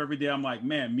my wife every day, I'm like,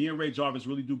 man, me and Ray Jarvis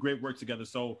really do great work together.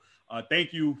 So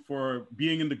thank you for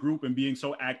being in the group and being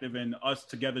so active, and us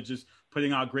together just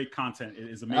putting out great content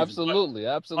is amazing. Absolutely,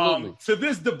 absolutely. To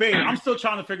this debate, I'm still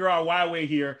trying to figure out why we're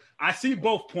here. I see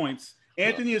both points.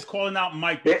 Anthony is calling out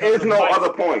Mike. There is no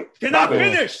other point. Can I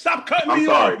finish? Stop cutting me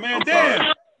off, man.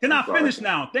 Damn. Can I finish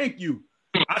now? Thank you.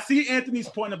 I see Anthony's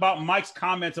point about Mike's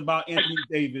comments about Anthony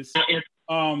Davis.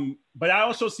 But I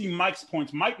also see Mike's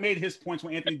points. Mike made his points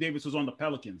when Anthony Davis was on the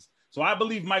Pelicans. So I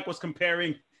believe Mike was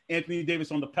comparing Anthony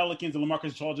Davis on the Pelicans and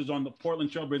LaMarcus Aldridge on the Portland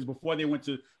Trailblazers before they went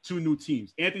to two new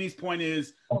teams. Anthony's point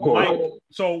is, Mike,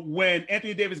 so when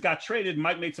Anthony Davis got traded,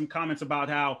 Mike made some comments about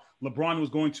how LeBron was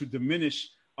going to diminish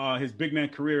his big man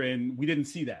career, and we didn't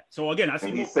see that. So again, I see.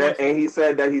 And he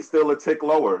said that he's still a tick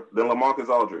lower than LaMarcus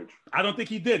Aldridge. I don't think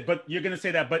he did, but you're gonna say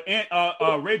that. But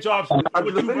Ray Jarvis,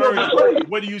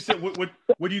 what do you say?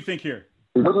 What do you think here?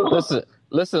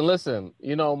 Listen.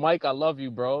 You know, Mike, I love you,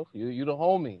 bro. You the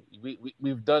homie.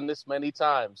 We've done this many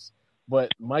times.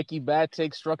 But Mikey Bad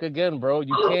Take struck again, bro.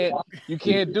 You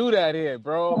can't do that here,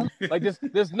 bro. Like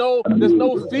there's no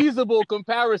feasible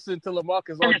comparison to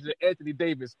LaMarcus Aldridge and Anthony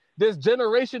Davis. There's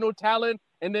generational talent,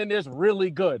 and then there's really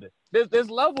good. There's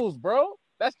levels, bro.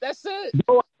 That's it.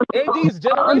 AD's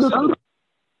generational.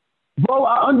 Bro,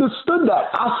 I understood that.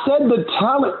 I said the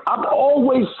talent. I've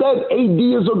always said AD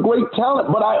is a great talent,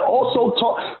 but I also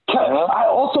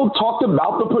talked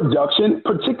about the production,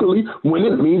 particularly when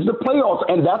it means the playoffs,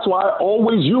 and that's why I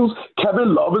always use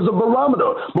Kevin Love as a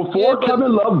barometer.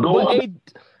 Kevin Love goes.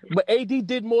 But AD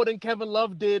did more than Kevin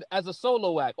Love did as a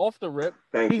solo act off the rip.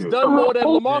 He's done more than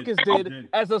LaMarcus did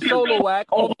as a solo act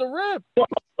off the rip.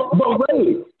 But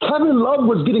Ray, Kevin Love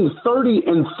was getting 30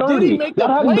 and 30. Did he make the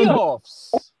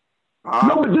playoffs?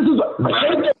 No, but this is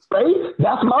Ray.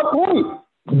 That's my point.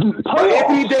 But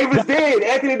Anthony Davis did.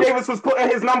 Anthony Davis was putting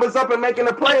his numbers up and making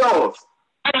the playoffs.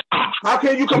 How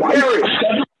can you compare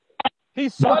it? He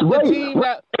swept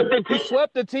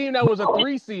the team that was a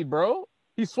 3 seed, bro.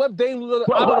 He swept Dame Lillard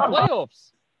out of the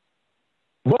playoffs.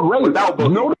 But Ray,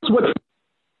 notice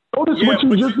what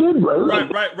you just did, Ray. Right.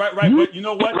 But you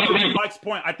know what? To Mike's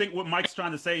point, I think what Mike's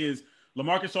trying to say is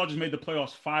LaMarcus Aldridge made the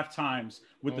playoffs 5 times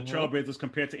with the Trailblazers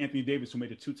compared to Anthony Davis, who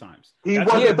made it 2 times. He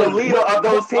wasn't the leader of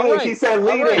those teams. He said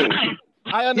leading.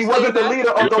 I understand. He wasn't the leader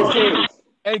of those teams.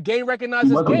 And game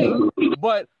recognizes game.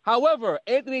 But, however,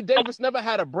 Anthony Davis never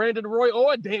had a Brandon Roy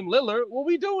or a Dame Lillard. What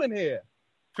we doing here?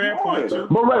 Fair point, too.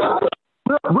 But Ray,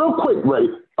 real quick, Ray,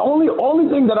 only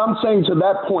thing that I'm saying to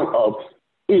that point of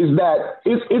is that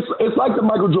it's like the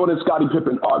Michael Jordan Scottie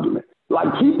Pippen argument.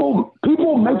 Like people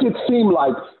make it seem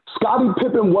like Scottie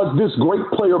Pippen was this great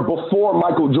player before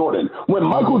Michael Jordan, when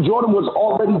Michael Jordan was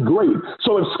already great.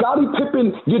 So if Scottie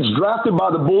Pippen gets drafted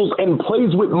by the Bulls and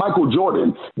plays with Michael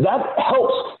Jordan, that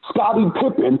helps Scottie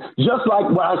Pippen, just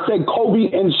like when I said Kobe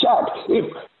and Shaq.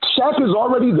 If Shaq is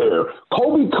already there,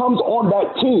 Kobe comes on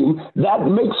that team, that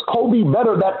makes Kobe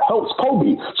better, that helps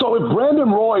Kobe. So if Brandon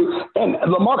Roy and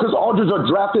LaMarcus Aldridge are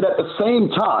drafted at the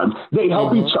same time, they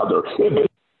help each other.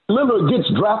 If Lillard gets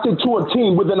drafted to a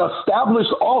team with an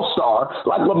established all-star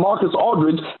like LaMarcus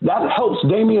Aldridge, that helps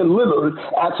Damian Lillard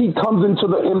as he comes into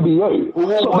the NBA.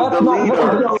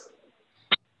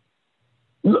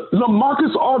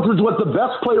 LaMarcus Aldridge was the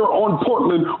best player on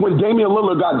Portland when Damian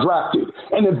Lillard got drafted.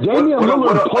 And if Damian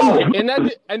Lillard played...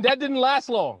 And that didn't last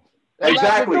long.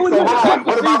 Exactly. So hold on.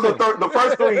 What about the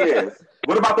first 3 years?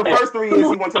 What about the first 3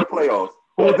 years he went to the playoffs?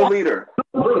 Who was the leader?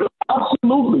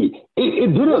 Absolutely.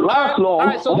 It didn't last long. All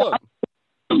right, so look.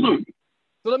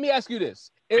 So let me ask you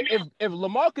this. If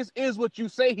LaMarcus is what you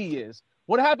say he is,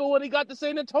 what happened when he got to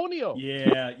San Antonio?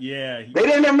 Yeah. They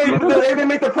didn't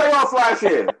make the playoffs last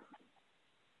year.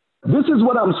 This is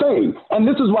what I'm saying. And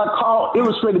this is why Carl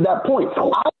illustrated that point.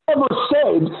 I never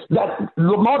said that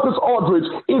LaMarcus Aldridge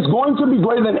is going to be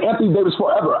greater than Anthony Davis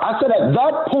forever. I said at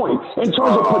that point, in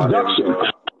terms of production,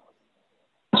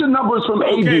 numbers from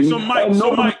AD. Okay, so Mike, at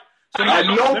no point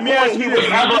he was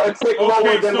ever a tick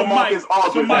lower than LaMarcus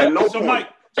Aldridge.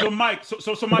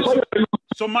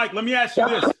 So Mike, let me ask you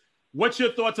this. What's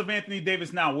your thoughts of Anthony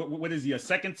Davis now? What is he, a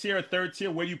second tier, a third tier?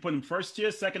 Where do you put him, first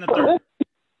tier, second, or third?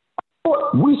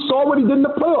 We saw what he did in the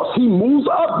playoffs. He moves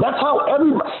up. That's how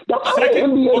the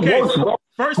NBA works, bro.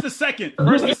 First to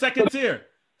second tier.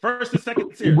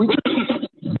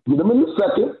 get him in the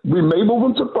second. We may move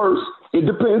him to first. It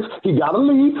depends. He got a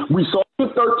lead. We saw him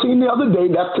get 13 the other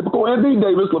day. That's typical Anthony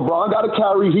Davis. LeBron got a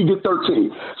carry. He get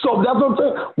 13. So that's what I'm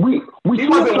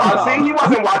saying. He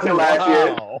wasn't watching last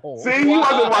year. See, he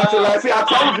wasn't watching last year. I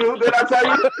told you. Did I tell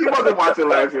you? He wasn't watching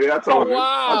last year. I told you.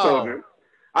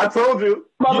 I told you.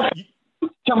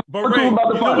 But Ray, you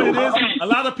know what it is? A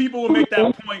lot of people will make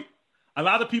that point. A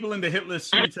lot of people in the hit list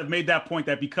streets have made that point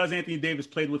that because Anthony Davis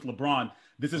played with LeBron,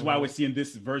 this is why we're seeing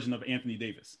this version of Anthony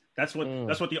Davis. That's what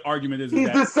the argument is. He's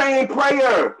the same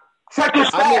player. Check his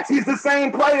stats. He's the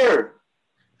same player.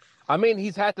 I mean,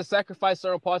 he's had to sacrifice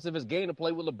certain parts of his game to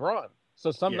play with LeBron.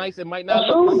 So some nights it might not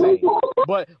look the same.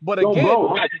 But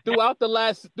again, throughout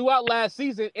last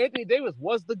season, Anthony Davis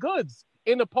was the goods.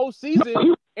 In the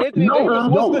postseason, Anthony Davis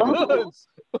was the goods.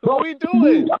 What are we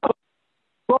doing?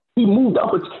 He moved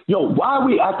up. Why are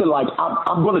we acting like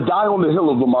I'm going to die on the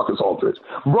hill of LaMarcus Aldridge?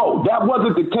 Bro, that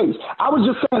wasn't the case. I was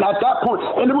just saying at that point,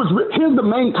 and here's the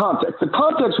main context. The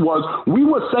context was we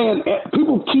were saying,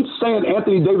 people keep saying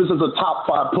Anthony Davis is a top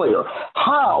 5 player.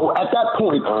 How, at that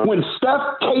point, when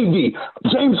Steph, KD,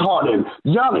 James Harden,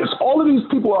 Giannis, all of these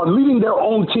people are leading their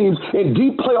own teams in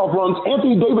deep playoff runs,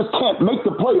 Anthony Davis can't make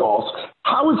the playoffs.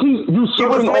 How is he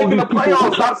usurping all these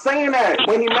people? Stop saying that.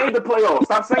 When he made the playoffs,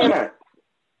 stop saying that.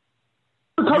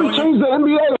 Because he changed the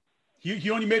NBA. He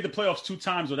only made the playoffs 2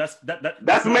 times, so that's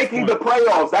making the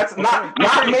playoffs. That's not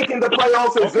making the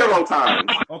playoffs in 0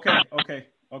 times. Okay.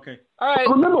 All right.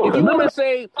 If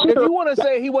you want to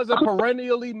say he wasn't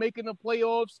perennially making the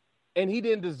playoffs and he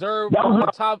didn't deserve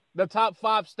the top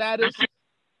 5 status,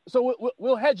 so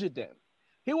we'll hedge it then.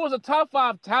 He was a top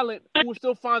 5 talent who was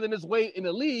still finding his way in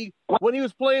the league when he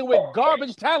was playing with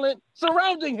garbage talent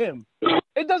surrounding him.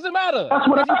 It doesn't matter.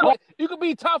 You could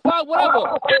be top 5,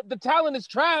 whatever. If the talent is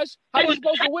trash, how are you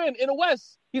supposed to win in the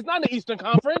West? He's not in the Eastern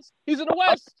Conference. He's in the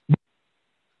West.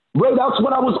 Ray, that's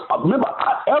what I was. Remember,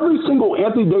 every single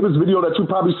Anthony Davis video that you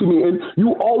probably see me in,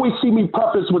 you always see me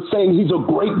preface with saying he's a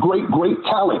great, great, great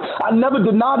talent. I never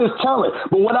denied his talent.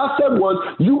 But what I said was,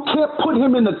 you can't put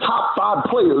him in the top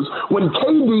 5 players when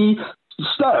KD,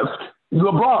 Steph,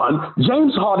 LeBron,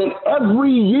 James Harden,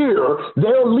 every year,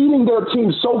 they're leading their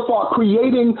team so far,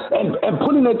 creating and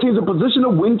putting their teams in position to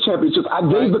win championships. I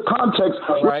gave the context.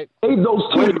 Right. Gave those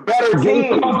teams.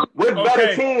 With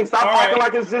better teams. Stop acting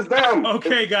like it's just them.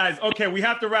 Okay, guys. Okay, we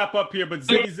have to wrap up here. But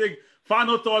Zig,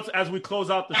 final thoughts as we close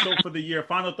out the show for the year.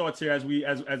 Final thoughts here as we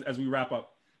wrap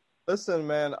up. Listen,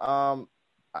 man.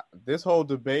 This whole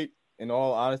debate, in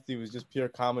all honesty, was just pure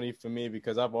comedy for me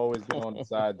because I've always been on the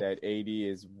side that AD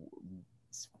is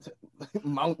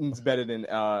mountains better than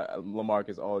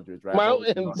LaMarcus Aldridge, right?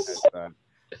 Mountains.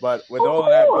 But with all of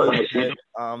that being said,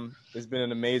 it's been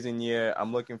an amazing year.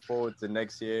 I'm looking forward to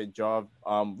next year. Jov,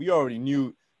 we already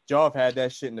knew Jov had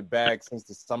that shit in the bag since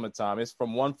the summertime. It's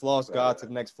from one floss god to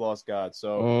the next floss god.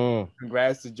 So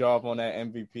congrats to Jov on that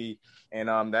MVP.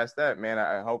 And that's that, man.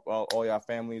 I hope all y'all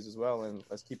families as well, and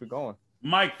let's keep it going.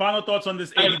 Mike, final thoughts on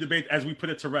this AD debate as we put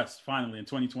it to rest finally in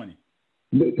 2020.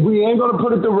 We ain't gonna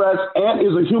put it to rest. Ant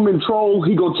is a human troll.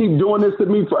 He gonna keep doing this to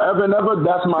me forever and ever.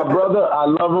 That's my brother. I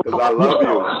love him. I love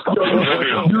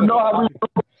you. You know how we.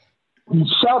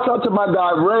 Shout out to my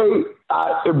guy Ray.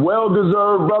 Well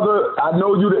deserved, brother. I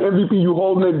know you the MVP. You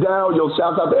holding it down. Yo,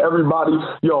 shout out to everybody.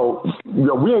 Yo,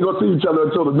 we ain't gonna see each other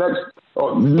until the next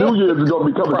New Year's is gonna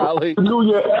be coming. Probably. New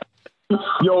Year.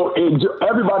 Yo,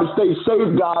 everybody stay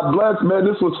safe. God bless, man.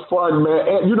 This was fun, man.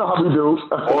 And you know how we do.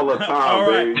 All the time, all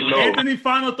right. baby. Anthony,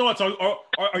 final thoughts.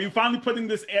 Are you finally putting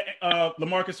this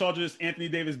LaMarcus Aldridge, Anthony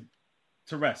Davis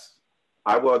to rest?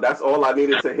 I will. That's all I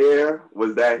needed to hear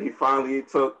was that he finally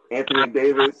took Anthony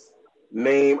Davis'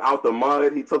 name out the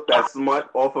mud. He took that smut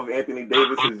off of Anthony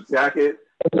Davis's jacket.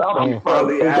 He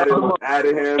finally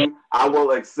added him. I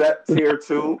will accept tier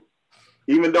 2.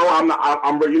 Even though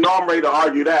I'm ready to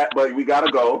argue that, but we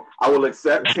gotta go. I will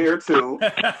accept tier 2.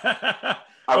 I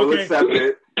will accept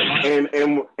it,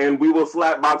 and we will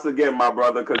slap box again, my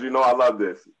brother, because I love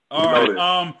this. All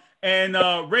right.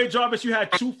 And Ray Jarvis, you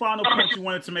had 2 final points you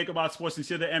wanted to make about sports. Since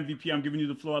you're the MVP, I'm giving you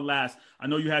the floor last. I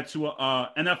know you had 2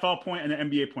 NFL point and an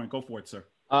NBA point. Go for it, sir.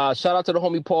 Shout out to the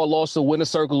homie Paul Lawson, winner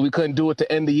circle. We couldn't do it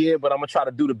to end the year, but I'm gonna try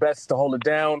to do the best to hold it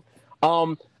down.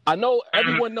 I know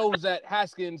everyone knows that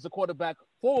Haskins, the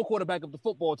former quarterback of the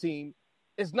football team,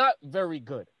 is not very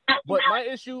good. But my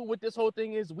issue with this whole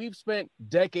thing is we've spent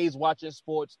decades watching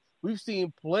sports. We've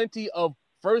seen plenty of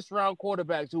first-round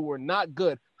quarterbacks who were not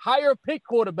good, higher-pick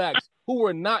quarterbacks who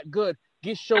were not good,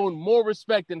 get shown more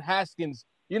respect than Haskins.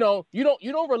 You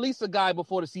don't release a guy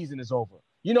before the season is over.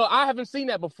 I haven't seen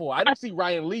that before. I didn't see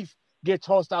Ryan Leaf get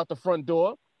tossed out the front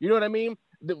door. You know what I mean?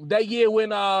 That year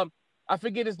when I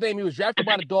forget his name. He was drafted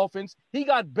by the Dolphins. He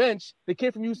got benched. The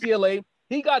kid from UCLA.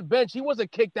 He got benched. He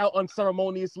wasn't kicked out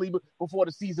unceremoniously before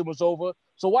the season was over.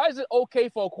 So why is it okay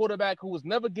for a quarterback who was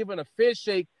never given a fair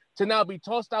shake to now be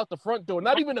tossed out the front door,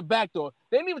 not even the back door?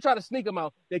 They didn't even try to sneak him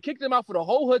out. They kicked him out for the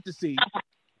whole hood to see.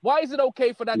 Why is it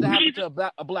okay for that to happen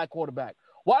to a black quarterback?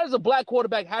 Why does a black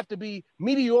quarterback have to be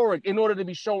meteoric in order to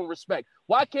be shown respect?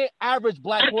 Why can't average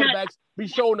black quarterbacks be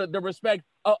shown the respect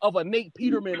of a Nate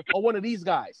Peterman or one of these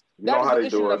guys? That is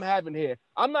the issue that I'm having here.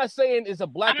 I'm not saying it's a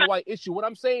black and white issue. What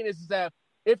I'm saying is that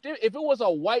if it was a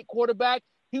white quarterback,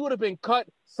 he would have been cut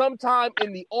sometime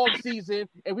in the offseason,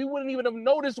 and we wouldn't even have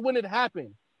noticed when it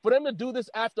happened. For them to do this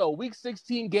after a Week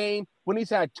 16 game when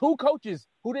he's had two coaches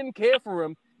who didn't care for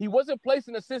him, he wasn't placed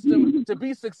in a system to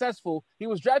be successful. He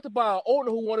was drafted by an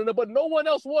owner who wanted him, but no one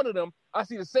else wanted him. I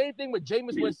see the same thing with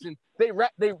Jameis Winston. They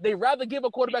rather give a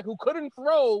quarterback who couldn't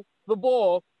throw the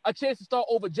ball a chance to start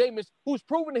over Jameis, who's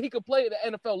proven that he could play at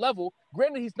the NFL level.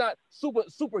 Granted, he's not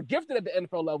super gifted at the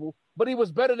NFL level, but he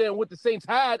was better than what the Saints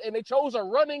had, and they chose a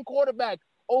running quarterback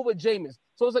over Jameis.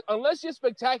 So it's like, unless you're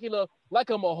spectacular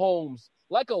like a Mahomes,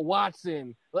 like a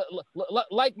Watson,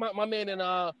 like my man in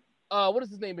what is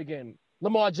his name again?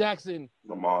 Lamar Jackson.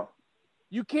 Lamar.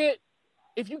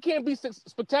 If you can't be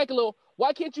spectacular,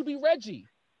 why can't you be Reggie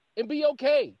and be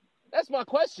okay? That's my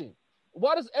question.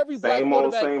 Why does every black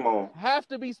quarterback have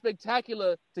to be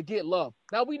spectacular to get love?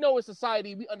 Now, we know in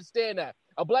society, we understand that.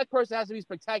 A black person has to be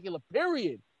spectacular,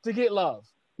 period, to get love.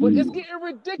 But it's getting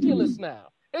ridiculous now.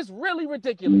 It's really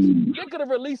ridiculous. They could have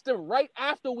released him right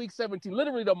after Week 17,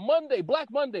 literally the Monday, Black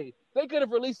Monday. They could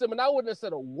have released him, and I wouldn't have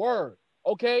said a word,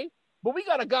 okay? But we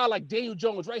got a guy like Daniel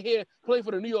Jones right here playing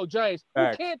for the New York Giants who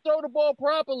can't throw the ball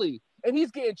properly, and he's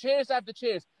getting chance after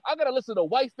chance. I got to listen to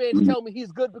white fans tell me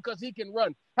he's good because he can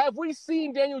run. Have we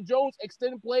seen Daniel Jones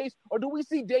extend plays, or do we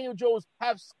see Daniel Jones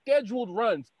have scheduled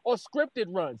runs or scripted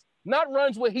runs, not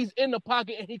runs where he's in the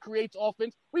pocket and he creates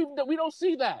offense? We don't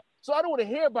see that. So I don't want to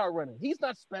hear about running. He's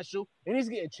not special, and he's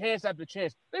getting chance after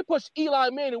chance. They pushed Eli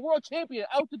Manning, world champion,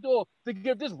 out the door to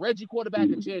give this Reggie quarterback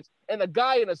a chance, and a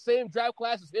guy in the same draft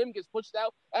class as him gets pushed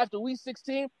out after Week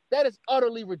 16. That is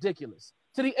utterly ridiculous.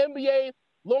 To the NBA,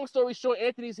 long story short,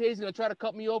 Anthony's here. He's going to try to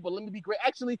cut me off, but let me be great.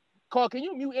 Actually, Carl, can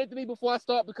you mute Anthony before I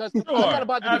start? Because I'm not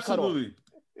about to be cut off.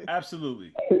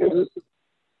 Absolutely.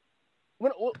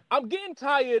 I'm getting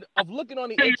tired of looking on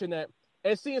the internet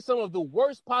and seeing some of the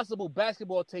worst possible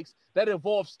basketball takes that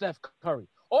involve Steph Curry.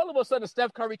 All of a sudden,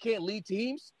 Steph Curry can't lead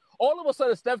teams. All of a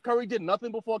sudden, Steph Curry did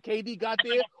nothing before KD got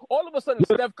there. All of a sudden,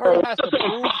 Steph Curry has to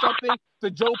prove something to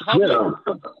Joe Public.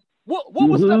 What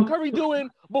was Steph Curry doing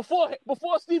before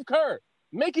Steve Kerr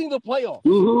making the playoffs?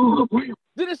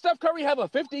 Didn't Steph Curry have a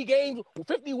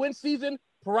 50-win season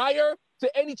prior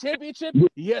to any championship?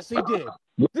 Yes, he did.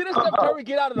 Didn't Steph Curry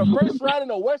get out of the first round in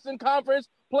the Western Conference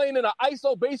playing in an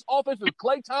ISO-based offense with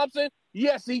Klay Thompson?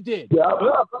 Yes, he did.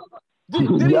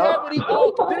 Did he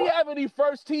have any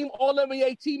first-team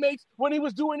All-NBA teammates when he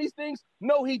was doing these things?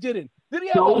 No, he didn't. Did he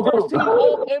have a first-team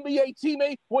All-NBA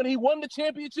teammate when he won the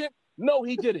championship? No,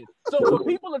 he didn't. So for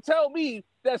people to tell me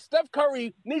that Steph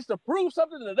Curry needs to prove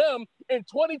something to them in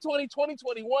 2020,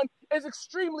 2021 is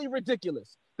extremely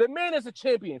ridiculous. The man is a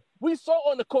champion. We saw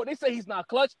on the court, they say he's not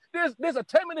clutch. There's a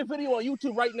 10-minute video on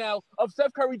YouTube right now of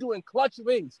Steph Curry doing clutch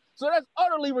things. So that's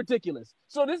utterly ridiculous.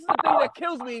 So this is the thing that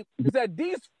kills me, is that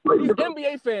these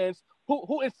NBA fans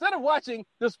who instead of watching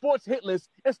the sports hit list,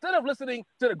 instead of listening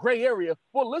to the gray area,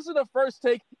 will listen to First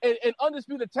Take and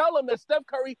Undisputed tell them that Steph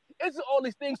Curry isn't all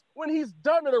these things when he's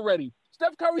done it already.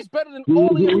 Steph Curry's better than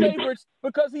all his favorites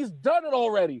because he's done it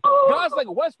already. Guys like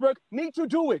Westbrook need to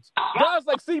do it. Guys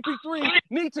like CP3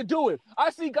 need to do it.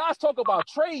 I see guys talk about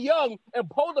Trae Young and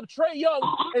hold up Trae Young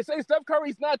and say Steph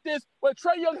Curry's not this, but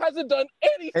Trae Young hasn't done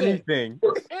anything.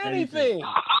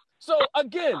 So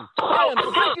again, I am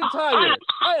sick and tired.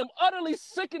 I am utterly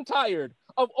sick and tired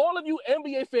of all of you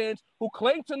NBA fans who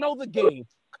claim to know the game.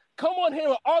 Come on here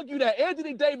and argue that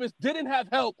Anthony Davis didn't have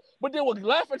help, but then will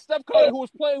laugh at Steph Curry, who was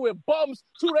playing with bums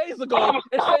 2 days ago,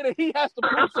 and say that he has to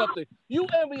prove something. You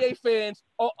NBA fans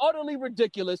are utterly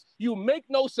ridiculous. You make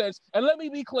no sense. And let me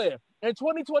be clear. In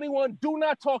 2021, do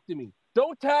not talk to me.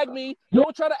 Don't tag me.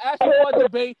 Don't try to ask me for a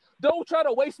debate. Don't try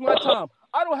to waste my time.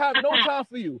 I don't have no time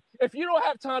for you. If you don't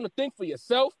have time to think for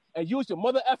yourself and use your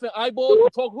mother effing eyeballs to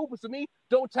talk hoopers to me,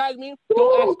 don't tag me.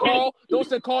 Don't ask Carl. Don't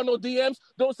send Carl no DMs.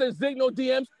 Don't send Zig no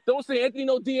DMs. Don't send Anthony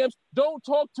no DMs. Don't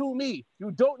talk to me.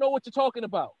 You don't know what you're talking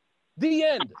about. The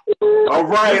end. All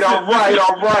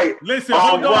right. Listen,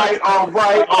 hold on. All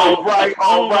right.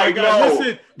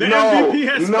 Listen, the MVP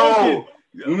has spoken.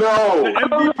 The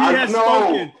MVP has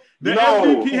spoken. The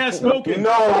MVP has spoken. And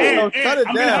I'm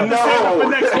gonna have to save it for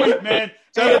next week, man.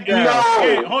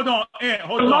 Hold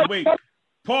on, wait.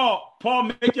 Paul,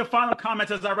 make your final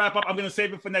comments as I wrap up. I'm gonna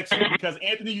save it for next week because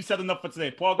Anthony, you said enough for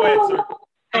today. Paul, go ahead, sir.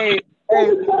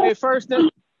 Hey, first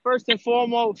and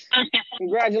foremost,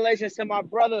 congratulations to my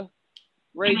brother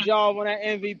Ray Job on that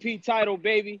MVP title,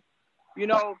 baby. You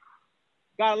know,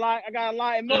 I got a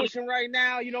lot of emotion right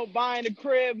now, you know, buying the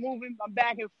crib, moving, I'm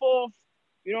back and forth.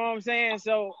 You know what I'm saying?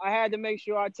 So I had to make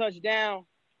sure I touched down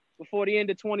before the end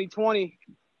of 2020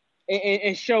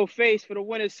 and show face for the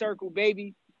winner's circle,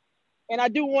 baby. And I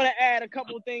do want to add a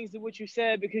couple of things to what you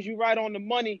said because you're right on the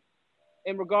money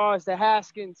in regards to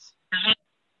Haskins.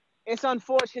 It's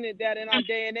unfortunate that in our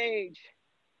day and age,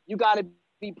 you got to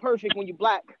be perfect when you're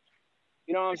black.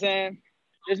 You know what I'm saying?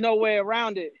 There's no way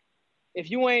around it.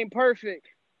 If you ain't perfect,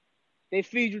 they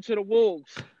feed you to the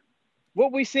wolves.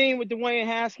 What we seen with Dwayne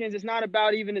Haskins is not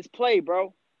about even his play,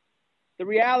 bro. The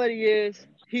reality is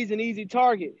he's an easy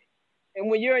target. And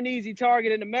when you're an easy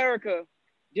target in America,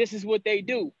 this is what they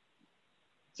do.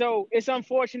 So it's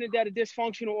unfortunate that a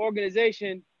dysfunctional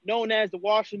organization known as the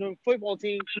Washington football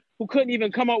team, who couldn't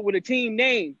even come up with a team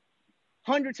name,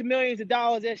 hundreds of millions of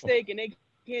dollars at stake, and they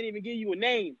can't even give you a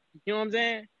name. You know what I'm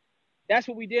saying? That's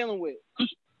what we're dealing with.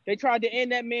 They tried to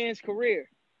end that man's career,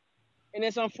 and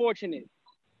it's unfortunate.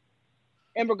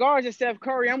 In regards to Steph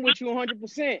Curry, I'm with you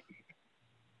 100%.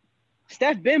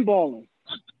 Steph been balling.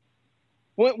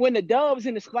 When the Dubs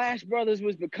and the Splash Brothers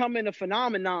was becoming a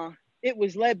phenomenon, it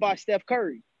was led by Steph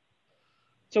Curry.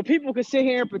 So people could sit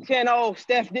here and pretend, oh,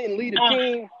 Steph didn't lead a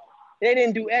team. They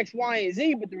didn't do X, Y, and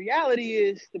Z. But the reality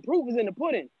is the proof is in the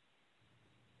pudding.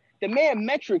 The man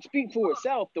metrics speak for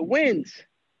itself. The wins,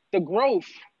 the growth,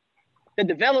 the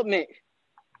development,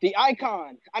 the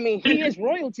icon. I mean, he is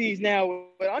royalties now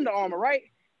with Under Armour, right?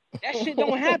 That shit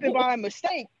don't happen by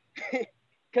mistake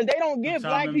because they don't give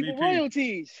black MVP. People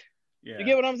royalties. Yeah. You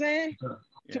get what I'm saying?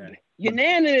 Yeah.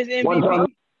 Unanimous MVP.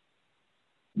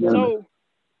 So,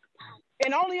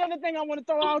 and the only other thing I want to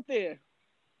throw out there,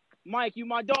 Mike, you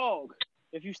my dog,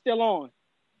 if you still on.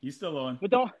 You still on. But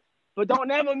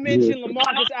don't ever mention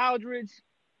LaMarcus Aldridge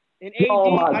and AD.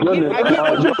 Oh I get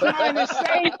what you're trying to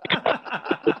say.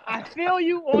 I feel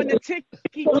you on the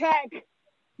ticky-tack,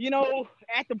 you know,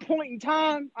 at the point in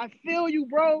time. I feel you,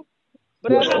 bro.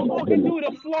 But as I'm walking through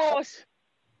the floors,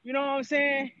 you know what I'm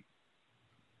saying,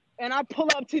 and I pull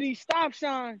up to these stop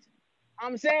signs,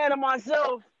 I'm saying to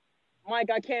myself, Mike,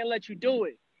 I can't let you do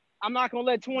it. I'm not going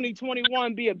to let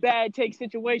 2021 be a bad take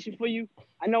situation for you.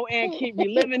 I know Ant keep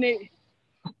reliving it.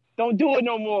 Don't do it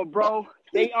no more, bro.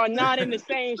 They are not in the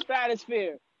same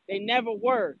stratosphere. They never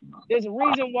were. There's a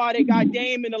reason why they got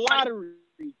Dame in the lottery.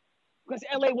 Because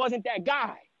LA wasn't that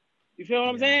guy. You feel what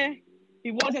I'm saying?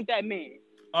 He wasn't that man.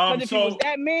 Because if he was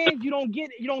that man, you don't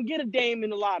get a Dame in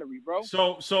the lottery, bro.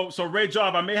 So Ray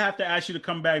Job, I may have to ask you to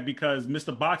come back because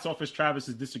Mr. Box Office Travis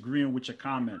is disagreeing with your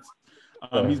comments.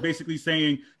 He's basically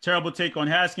saying terrible take on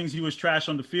Haskins. He was trash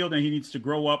on the field, and he needs to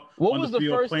grow up on the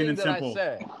field, plain and simple.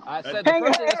 I said the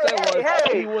first thing I said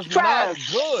was he was not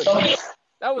good.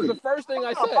 That was the first thing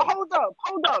I said. Hold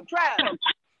up,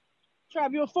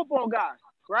 Trav, you're a football guy,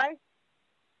 right?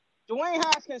 Dwayne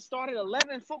Haskins started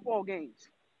 11 football games.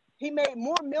 He made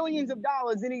more millions of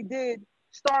dollars than he did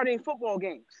starting football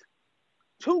games.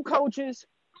 2 coaches,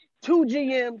 2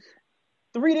 GMs,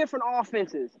 3 different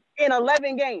offenses in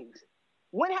 11 games.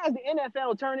 When has the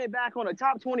NFL turned it back on a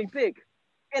top 20 pick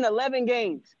in 11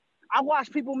 games? I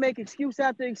watched people make excuse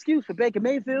after excuse for Baker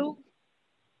Mayfield,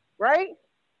 right?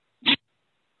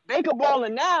 Baker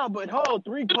balling now, but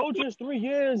 3 coaches, 3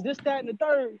 years, this, that, and the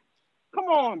third. Come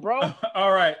on, bro.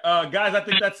 All right, guys, I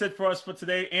think that's it for us for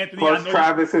today. Anthony, plus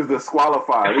Travis is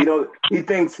disqualified. He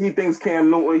thinks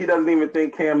Cam Newton. He doesn't even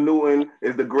think Cam Newton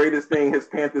is the greatest thing his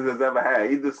Panthers has ever had.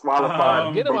 He's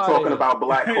disqualified from talking about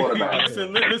black quarterbacks.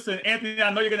 Listen, Anthony,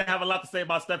 I know you're gonna have a lot to say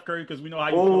about Steph Curry because we know how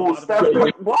you feel about Steph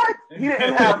Curry. What? He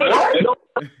didn't have what?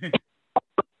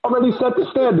 Already set the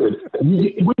standard.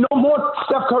 We no more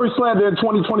Steph Curry slander in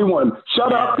 2021.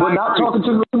 Shut up. We're not talking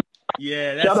to the.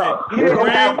 Yeah, that's Shut it. up. He didn't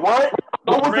have what?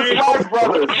 What was the Splash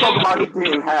Brothers talking about? He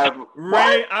didn't have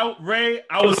Ray.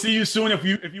 I will see you soon. If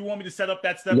you want me to set up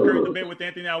that Steph Curry debate with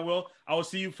Anthony, I will. I will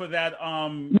see you for that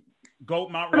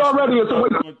Goat Mount Rushmore.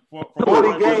 Already, for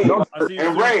 40 games.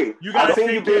 And Ray, I seen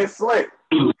you being slick.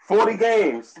 40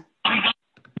 games.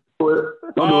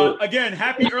 Again,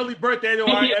 happy early birthday to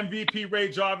our MVP, Ray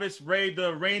Jarvis. Ray,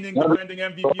 the reigning, defending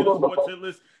MVP of the Sports Hit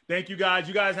List. Thank you, guys.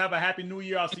 You guys have a happy new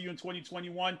year. I'll see you in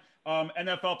 2021.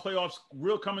 NFL playoffs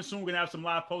real coming soon. We're going to have some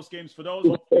live post games for those.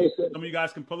 Hopefully, some of you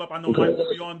guys can pull up. I know Mike will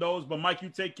be on those. But, Mike, you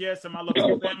take care. Send my love to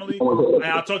your family. And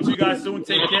I'll talk to you guys soon.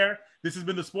 Take care. This has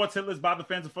been the Sports Hit List by the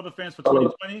fans and for the fans for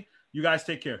 2020. You guys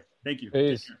take care. Thank you.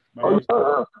 Peace.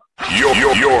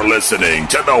 You're listening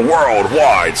to the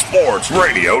Worldwide Sports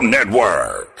Radio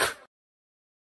Network.